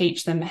 I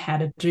teach them how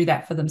to do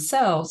that for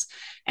themselves.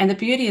 And the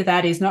beauty of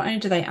that is, not only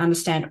do they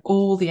understand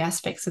all the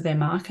aspects of their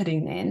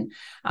marketing then,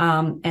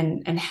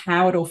 and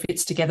how it all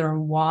fits together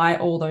and why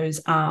all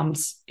those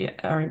arms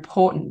are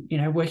important,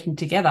 working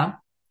together,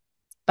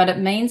 but it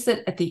means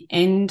that at the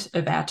end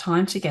of our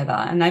time together,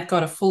 and they've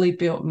got a fully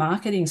built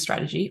marketing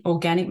strategy,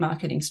 organic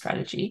marketing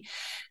strategy,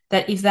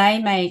 that if they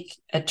make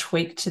a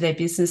tweak to their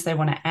business, they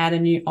want to add a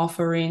new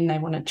offer in, they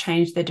want to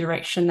change their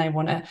direction, they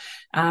want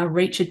to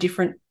reach a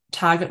different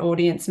target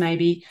audience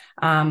maybe,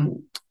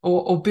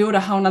 or build a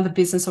whole nother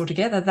business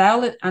altogether,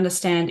 they'll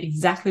understand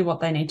exactly what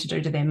they need to do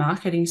to their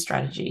marketing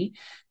strategy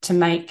to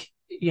make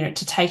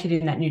to take it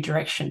in that new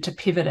direction, to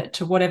pivot it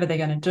to whatever they're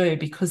going to do,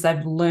 because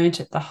they've learnt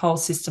it, the whole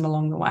system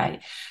along the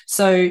way.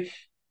 So,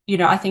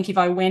 I think if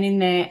I went in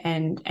there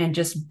and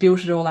just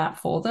built it all out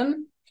for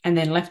them and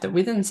then left it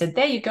with them and said,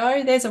 there you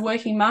go, there's a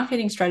working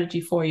marketing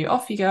strategy for you.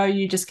 Off you go.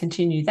 You just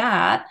continue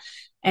that.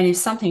 And if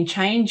something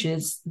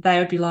changes, they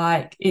would be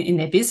like, in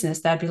their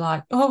business, they'd be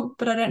like, oh,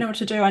 but I don't know what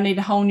to do. I need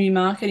a whole new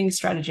marketing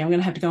strategy. I'm going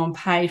to have to go and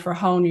pay for a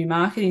whole new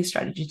marketing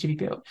strategy to be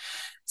built.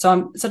 So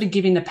I'm sort of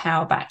giving the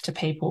power back to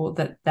people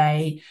that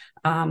they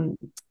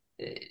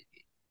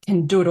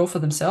can do it all for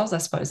themselves, I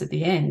suppose, at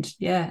the end.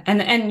 Yeah. And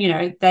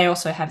they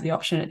also have the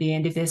option at the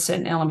end, if there's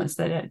certain elements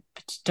that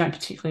don't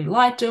particularly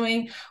like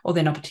doing or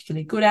they're not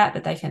particularly good at,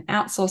 that they can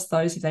outsource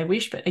those if they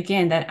wish. But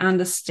again, they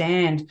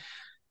understand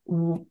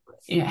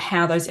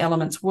how those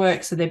elements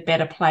work, so they're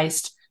better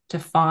placed to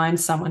find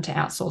someone to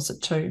outsource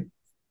it to,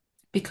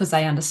 because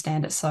they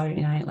understand it so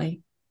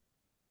innately.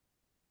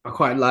 I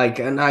quite like,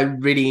 and I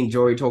really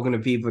enjoy talking to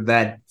people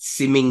that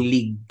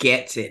seemingly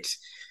get it,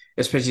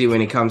 especially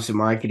when it comes to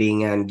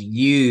marketing. And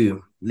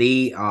you,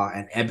 Lee, are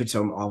an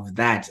epitome of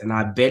that. And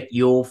I bet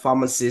your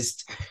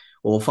pharmacist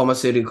or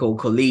pharmaceutical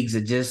colleagues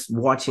are just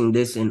watching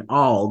this in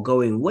awe,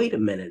 going, wait a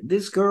minute,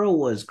 this girl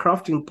was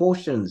crafting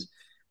potions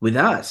with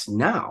us.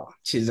 Now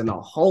she's in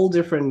a whole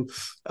different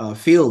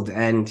field,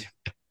 and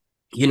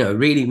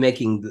really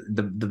making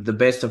the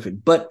best of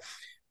it. But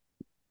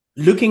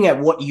looking at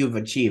what you've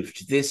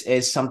achieved, this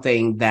is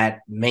something that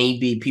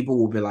maybe people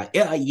will be like,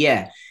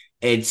 yeah,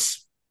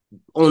 it's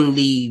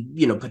only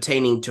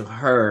pertaining to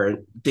her.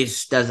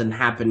 This doesn't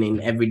happen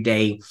in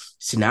everyday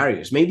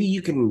scenarios. Maybe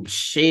you can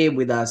share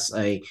with us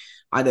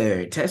either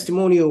a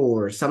testimonial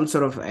or some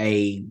sort of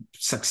a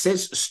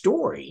success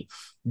story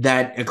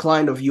that a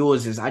client of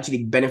yours has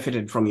actually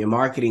benefited from your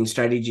marketing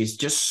strategies,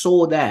 just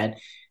so that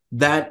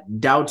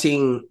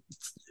doubting,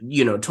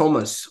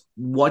 Thomas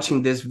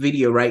watching this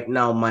video right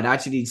now might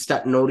actually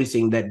start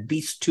noticing that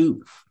these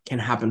two can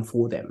happen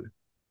for them.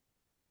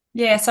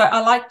 Yeah, so I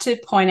like to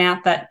point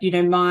out that,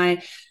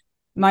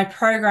 my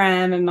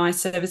program and my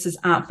services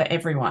aren't for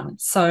everyone.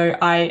 So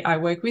I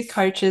work with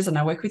coaches and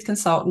I work with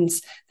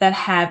consultants that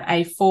have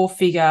a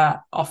 4-figure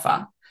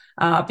offer,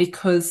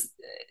 because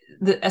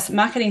a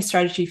marketing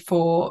strategy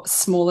for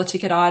smaller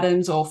ticket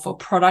items or for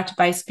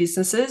product-based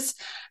businesses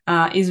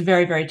is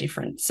very, very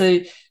different.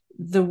 So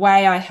the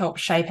way I help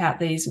shape out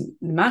these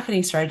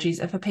marketing strategies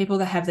are for people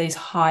that have these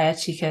higher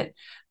ticket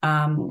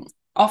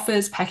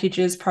offers,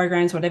 packages,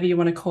 programs, whatever you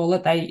want to call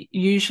it. They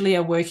usually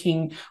are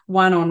working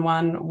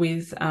one-on-one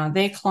with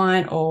their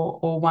client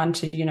or one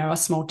to, a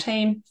small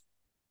team.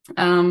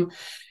 And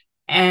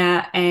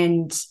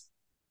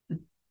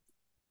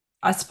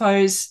I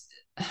suppose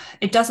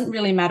it doesn't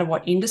really matter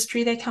what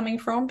industry they're coming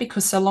from,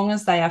 because so long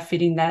as they are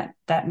fitting that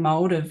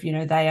mold of,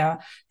 they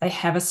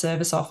have a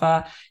service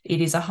offer,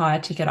 it is a higher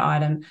ticket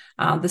item,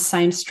 the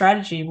same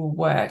strategy will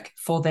work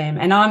for them.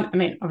 And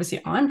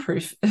obviously I'm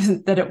proof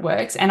that it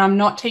works, and I'm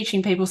not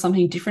teaching people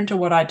something different to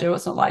what I do.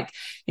 It's not like,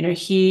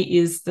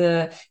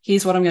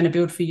 here's what I'm going to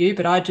build for you,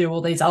 but I do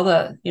all these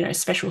other,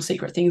 special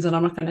secret things that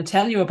I'm not going to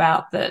tell you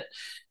about that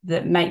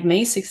make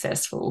me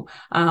successful.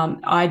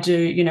 I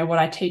do, what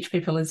I teach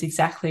people is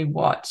exactly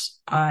what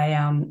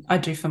I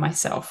do for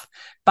myself.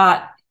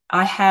 But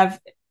I have,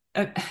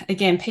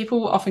 again,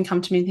 people often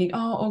come to me and think,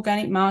 oh,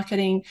 organic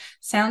marketing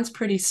sounds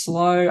pretty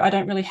slow. I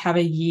don't really have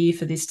a year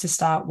for this to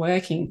start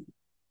working.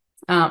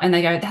 And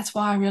they go, that's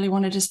why I really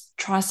want to just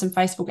try some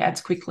Facebook ads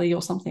quickly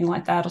or something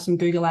like that, or some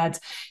Google ads,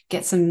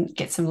 get some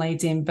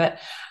leads in. But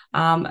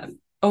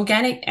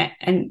organic,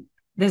 and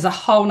there's a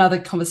whole nother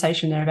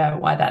conversation there about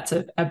why that's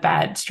a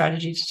bad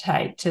strategy to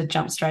take, to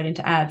jump straight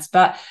into ads.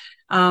 But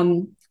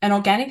an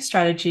organic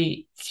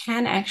strategy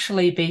can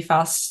actually be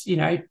fast,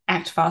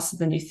 act faster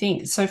than you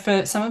think. So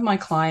for some of my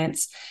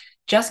clients,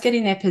 just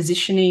getting their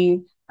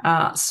positioning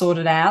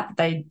sorted out,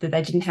 they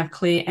didn't have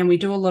clear, and we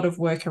do a lot of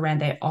work around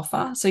their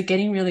offer. So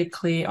getting really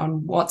clear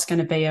on what's going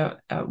to be a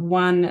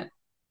one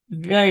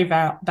very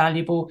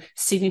valuable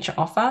signature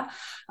offer,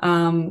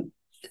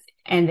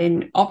 and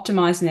then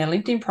optimizing their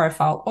LinkedIn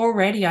profile.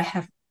 Already I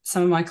have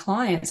some of my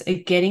clients are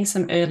getting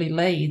some early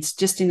leads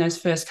just in those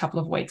first couple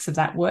of weeks of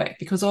that work,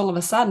 because all of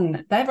a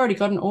sudden they've already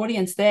got an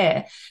audience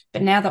there,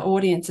 but now the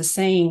audience is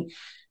seeing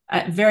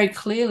very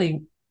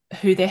clearly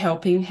who they're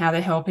helping, how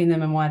they're helping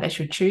them, and why they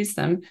should choose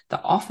them.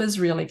 The offer's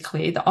really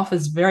clear. The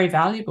offer's very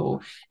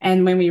valuable.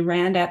 And when we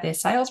round out their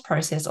sales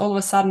process, all of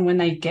a sudden when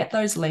they get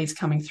those leads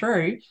coming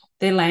through,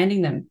 they're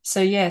landing them.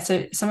 So yeah,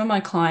 so some of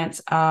my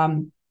clients,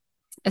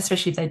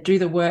 especially if they do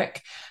the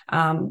work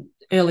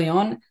early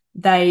on,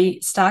 they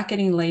start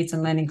getting leads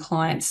and landing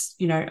clients,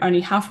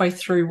 only halfway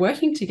through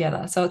working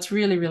together. So it's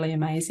really, really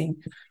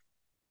amazing.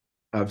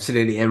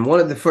 Absolutely. And one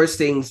of the first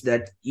things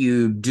that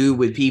you do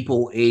with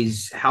people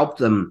is help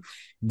them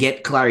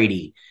get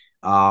clarity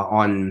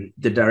on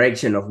the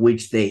direction of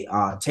which they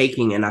are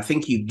taking. And I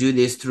think you do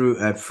this through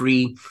a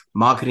free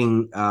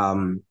marketing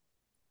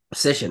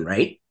session,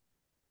 right?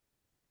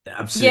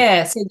 Absolutely.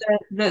 Yeah, so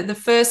the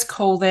first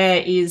call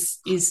there is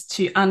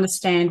to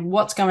understand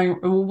what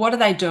are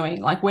they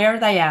doing, like where are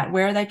they at,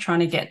 where are they trying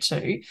to get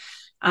to,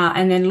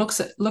 and then look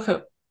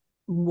at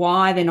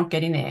why they're not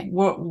getting there,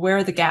 where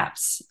are the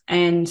gaps,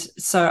 and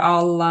so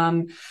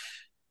I'll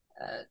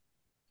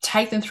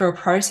take them through a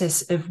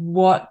process of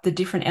what the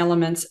different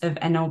elements of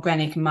an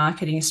organic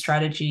marketing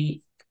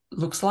strategy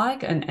looks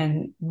like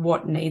and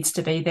what needs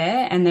to be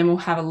there. And then we'll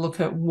have a look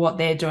at what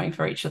they're doing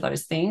for each of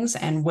those things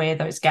and where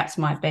those gaps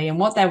might be and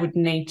what they would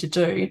need to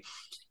do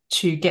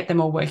to get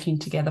them all working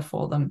together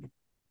for them.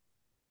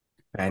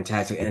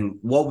 Fantastic. And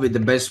what would the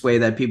best way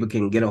that people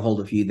can get a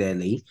hold of you there,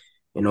 Lee,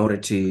 in order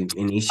to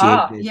initiate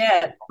Ah, this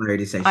yeah.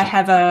 clarity I session?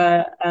 have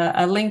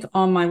a link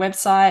on my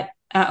website,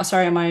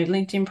 on my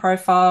LinkedIn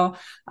profile.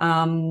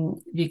 If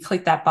you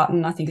click that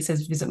button, I think it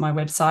says visit my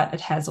website.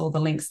 It has all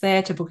the links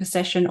there to book a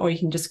session, or you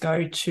can just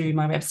go to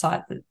my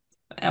website that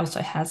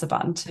also has a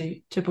button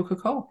to book a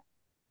call.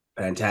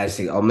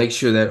 Fantastic. I'll make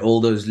sure that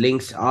all those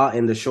links are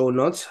in the show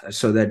notes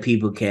so that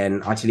people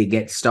can actually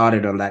get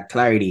started on that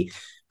clarity.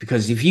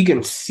 Because if you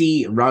can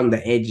see around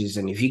the edges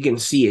and if you can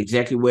see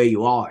exactly where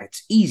you are,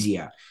 it's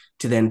easier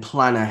to then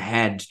plan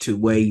ahead to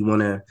where you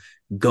want to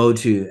go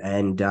to.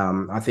 And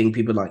I think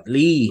people like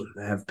Lee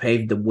have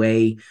paved the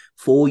way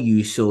for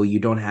you so you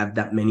don't have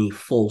that many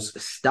false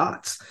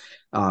starts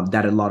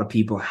that a lot of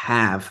people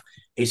have,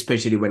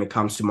 especially when it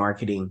comes to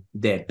marketing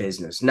their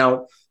business.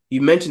 Now,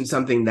 you mentioned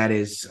something that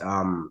is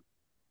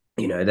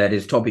that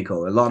is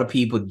topical. A lot of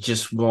people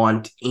just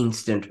want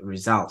instant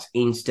results,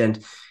 instant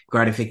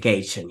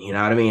gratification. You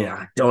know what I mean?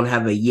 I don't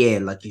have a year,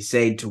 like you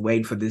said, to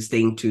wait for this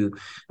thing to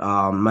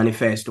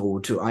manifest or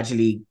to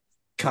actually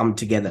come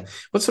together.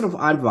 What sort of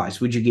advice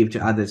would you give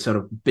to other sort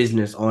of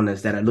business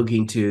owners that are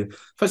looking to,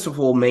 first of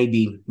all,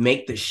 maybe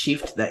make the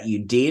shift that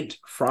you did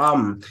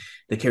from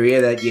the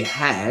career that you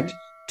had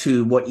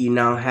to what you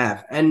now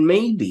have, and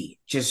maybe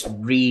just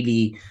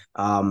really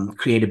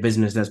create a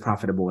business that's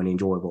profitable and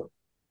enjoyable?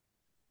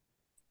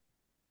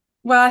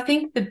 Well, I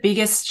think the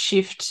biggest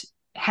shift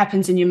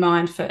happens in your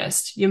mind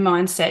first, your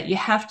mindset. You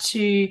have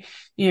to,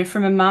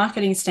 from a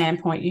marketing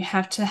standpoint, you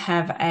have to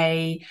have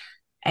a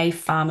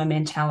farmer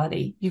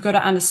mentality. You've got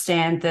to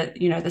understand that,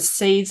 the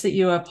seeds that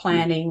you are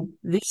planting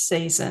this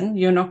season,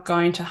 you're not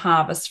going to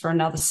harvest for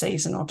another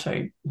season or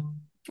two.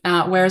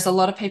 Whereas a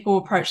lot of people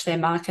approach their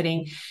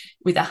marketing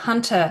with a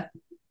hunter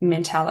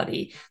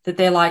mentality, that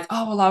they're like,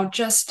 oh, well,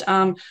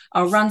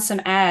 I'll run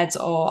some ads,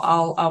 or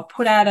I'll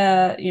put out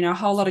a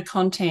whole lot of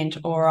content,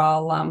 or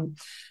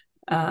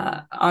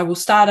I will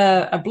start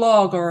a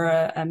blog or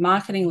a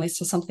marketing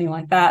list or something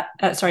like that.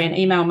 An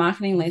email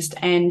marketing list.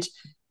 And,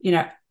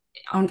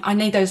 I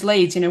need those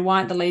leads. Why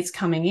aren't the leads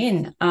coming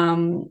in?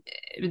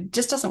 It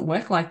just doesn't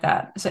work like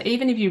that. So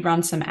even if you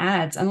run some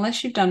ads,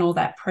 unless you've done all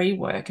that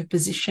pre-work of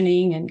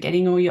positioning and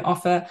getting all your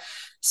offer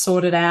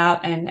sorted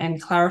out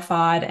and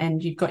clarified,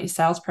 and you've got your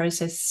sales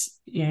process,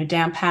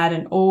 down pat,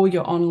 and all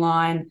your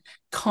online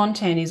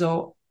content is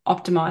all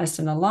optimized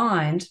and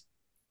aligned,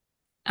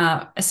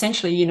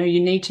 essentially, you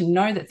need to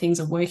know that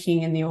things are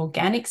working in the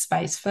organic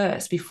space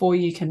first before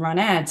you can run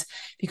ads,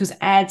 because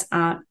ads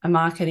aren't a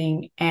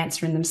marketing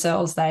answer in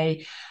themselves.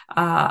 They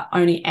are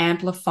only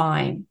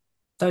amplifying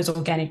those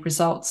organic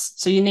results.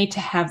 So you need to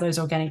have those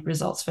organic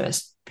results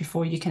first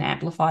before you can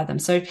amplify them.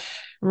 So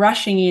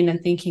rushing in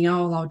and thinking,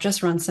 oh, well, I'll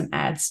just run some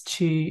ads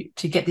to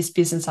get this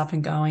business up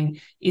and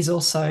going is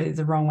also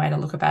the wrong way to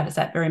look about it. It's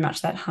that very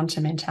much that hunter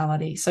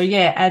mentality. So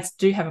yeah, ads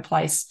do have a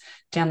place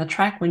down the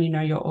track when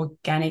your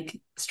organic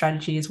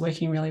strategy is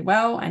working really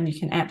well and you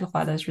can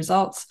amplify those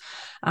results,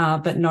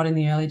 but not in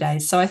the early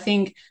days. So I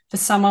think for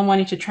someone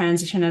wanting to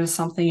transition out of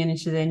something and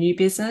into their new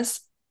business,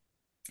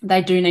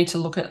 they do need to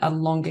look at a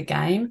longer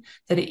game,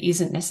 that it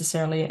isn't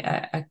necessarily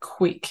a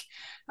quick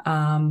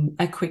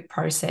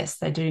process.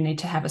 They do need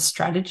to have a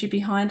strategy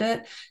behind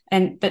it.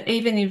 But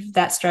even if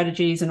that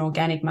strategy is an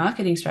organic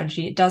marketing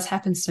strategy, it does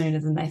happen sooner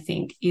than they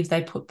think if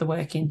they put the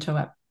work into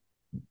it.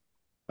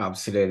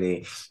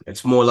 Absolutely.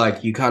 It's more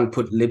like you can't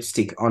put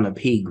lipstick on a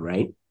pig,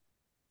 right?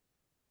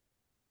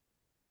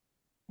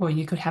 Well,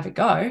 you could have it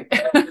go,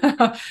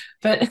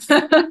 but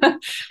yeah,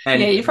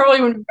 And you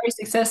probably wouldn't be very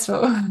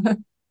successful.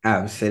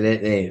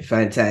 absolutely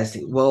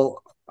fantastic.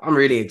 Well, I'm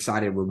really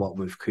excited with what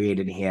we've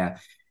created here.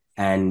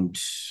 And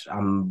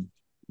I'm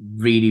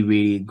really,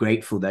 really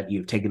grateful that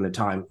you've taken the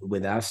time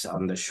with us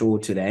on the show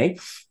today.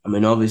 I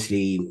mean,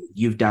 obviously,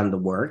 you've done the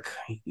work,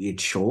 it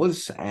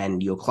shows,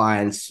 and your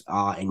clients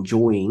are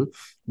enjoying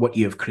what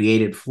you've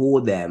created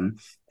for them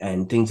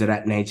and things of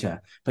that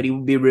nature. But it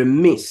would be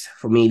remiss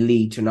for me,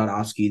 Lee, to not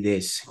ask you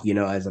this,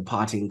 as a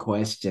parting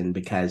question,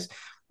 because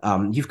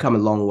you've come a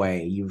long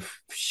way.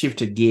 You've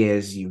shifted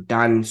gears. You've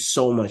done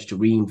so much to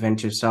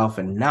reinvent yourself.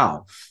 And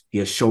now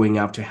you're showing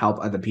up to help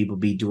other people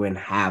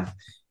have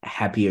a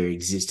happier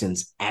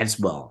existence as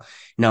well.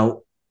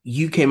 Now,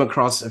 you came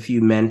across a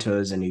few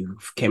mentors and you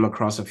came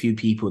across a few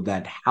people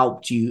that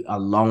helped you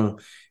along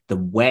the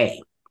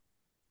way.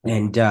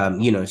 And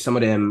some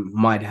of them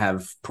might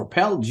have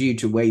propelled you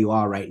to where you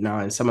are right now,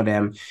 and some of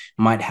them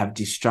might have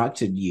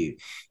distracted you.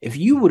 If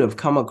you would have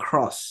come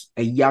across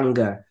a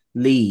younger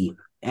Lee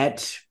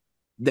at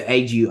the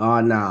age you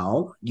are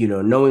now,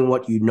 knowing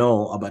what you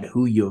know about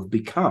who you've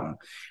become,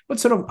 what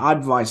sort of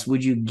advice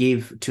would you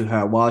give to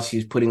her while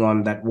she's putting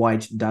on that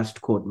white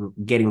dust coat and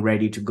getting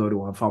ready to go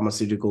to her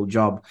pharmaceutical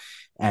job?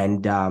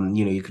 And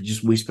you could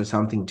just whisper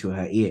something to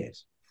her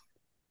ears.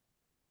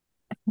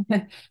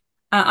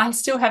 I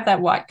still have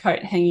that white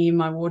coat hanging in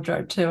my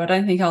wardrobe too. I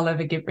don't think I'll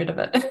ever get rid of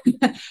it.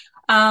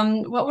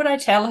 What would I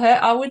tell her?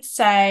 I would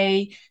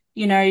say,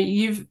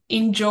 you've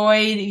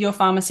enjoyed your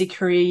pharmacy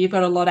career, you've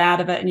got a lot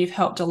out of it, and you've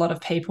helped a lot of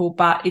people,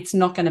 but it's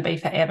not going to be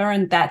forever,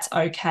 and that's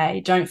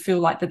okay. Don't feel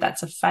like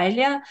that's a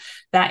failure.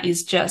 That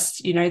is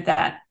just,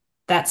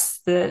 that's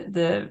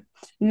the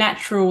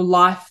natural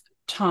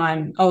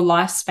lifetime or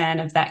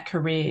lifespan of that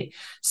career.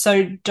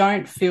 So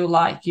don't feel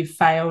like you've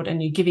failed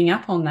and you're giving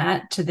up on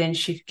that to then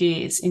shift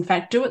gears. In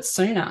fact, do it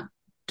sooner.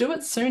 Do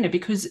it sooner,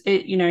 because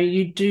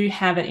you do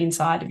have it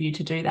inside of you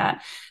to do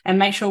that. And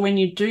make sure when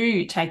you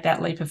do take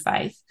that leap of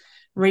faith,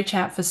 reach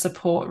out for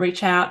support,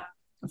 reach out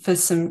for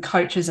some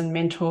coaches and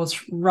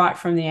mentors right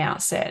from the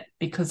outset,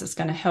 because it's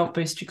going to help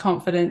boost your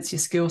confidence, your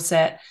skill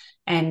set,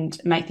 and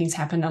make things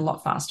happen a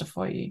lot faster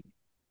for you.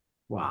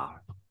 Wow.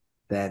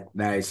 That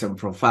is some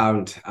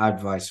profound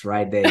advice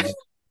right there.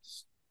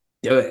 Just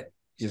do it.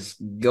 Just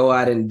go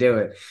out and do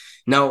it.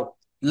 Now,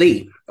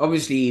 Lee,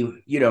 obviously,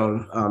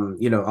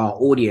 our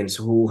audience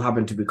who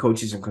happen to be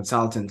coaches and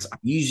consultants are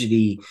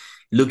usually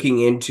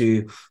looking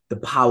into the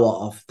power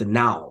of the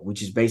now,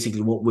 which is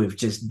basically what we've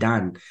just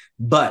done.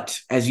 But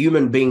as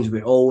human beings,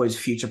 we're always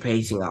future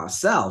pacing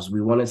ourselves.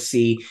 We want to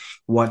see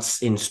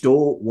what's in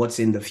store, what's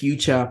in the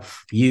future.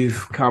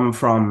 You've come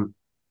from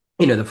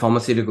the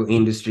pharmaceutical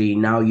industry.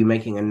 Now you're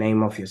making a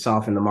name of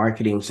yourself in the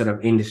marketing sort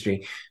of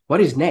industry. What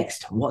is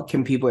next? What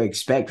can people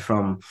expect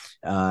from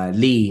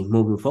Lee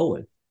moving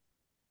forward?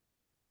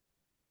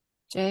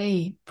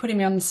 Gee, putting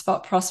me on the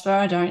spot, Prosper.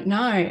 I don't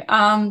know.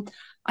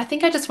 I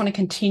think I just want to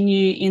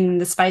continue in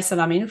the space that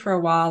I'm in for a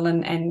while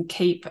and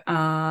keep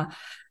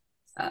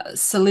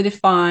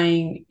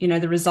solidifying,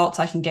 the results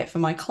I can get for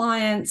my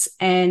clients.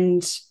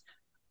 And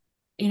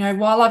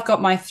while I've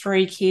got my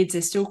 3 kids,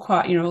 they're still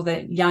quite,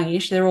 they're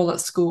youngish, they're all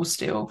at school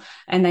still,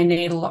 and they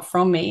need a lot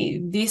from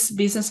me. This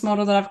business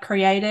model that I've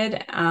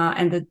created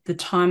and the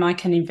time I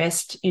can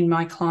invest in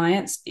my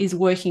clients is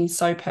working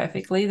so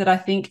perfectly that I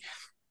think,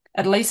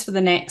 at least for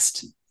the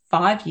next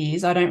 5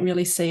 years, I don't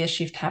really see a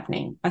shift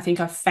happening. I think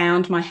I've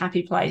found my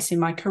happy place in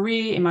my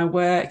career, in my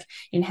work,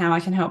 in how I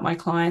can help my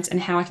clients, and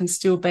how I can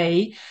still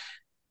be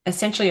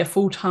essentially a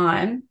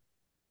full-time,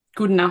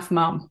 good enough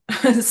mum.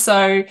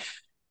 So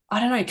I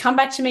don't know, come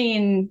back to me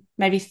in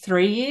maybe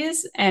 3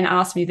 years and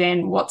ask me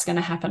then what's going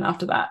to happen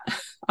after that.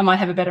 I might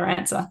have a better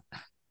answer.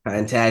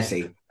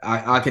 Fantastic.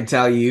 I can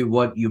tell you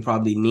what you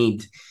probably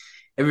need.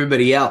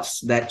 Everybody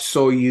else that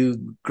saw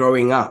you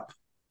growing up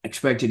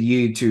expected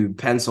you to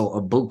pencil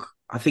a book.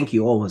 I think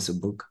you always a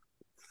book.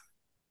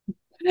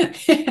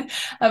 Okay,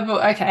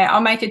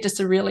 I'll make it just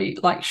a really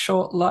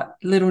short,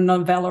 little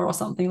novella or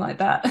something like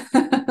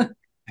that.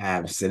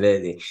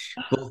 Absolutely.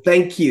 Well,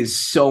 thank you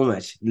so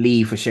much,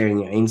 Lee, for sharing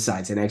your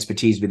insights and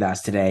expertise with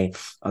us today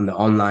on the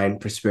Online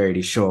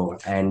Prosperity Show.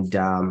 And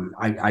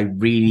I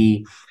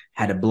really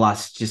had a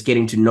blast just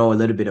getting to know a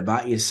little bit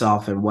about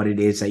yourself and what it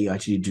is that you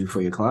actually do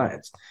for your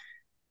clients.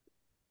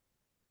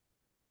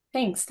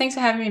 Thanks for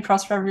having me,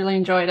 Prosper. I really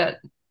enjoyed it.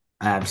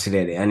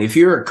 Absolutely. And if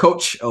you're a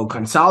coach or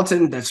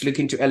consultant that's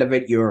looking to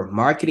elevate your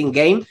marketing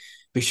game,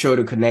 be sure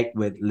to connect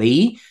with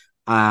Lee.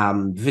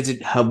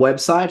 Visit her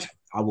website.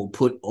 I will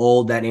put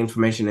all that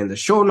information in the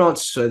show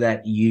notes so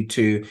that you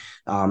too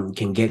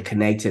can get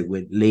connected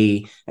with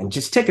Lee and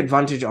just take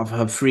advantage of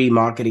her free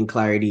marketing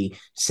clarity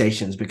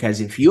sessions.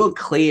 Because if you're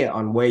clear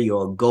on where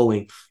you're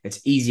going,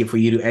 it's easier for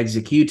you to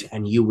execute,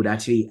 and you would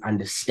actually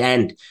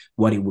understand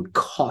what it would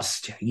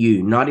cost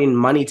you, not in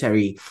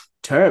monetary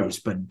terms,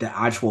 but the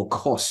actual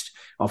cost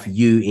of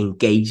you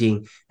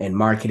engaging and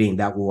marketing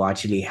that will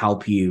actually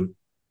help you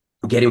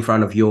get in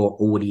front of your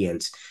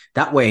audience.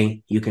 That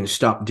way you can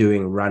stop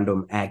doing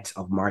random acts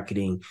of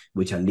marketing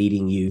which are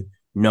leading you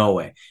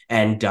nowhere.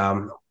 And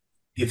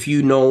if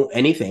you know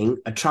anything,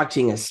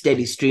 attracting a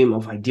steady stream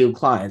of ideal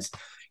clients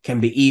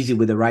can be easy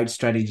with the right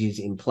strategies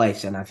in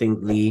place. And I think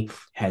Lee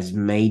has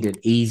made it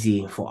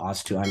easy for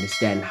us to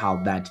understand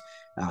how that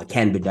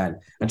can be done.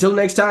 Until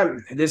next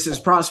time, this is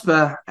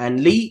Prosper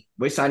and Lee.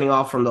 We're signing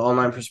off from the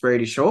Online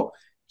Prosperity Show.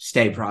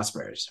 Stay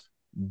prosperous.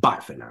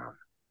 Bye for now.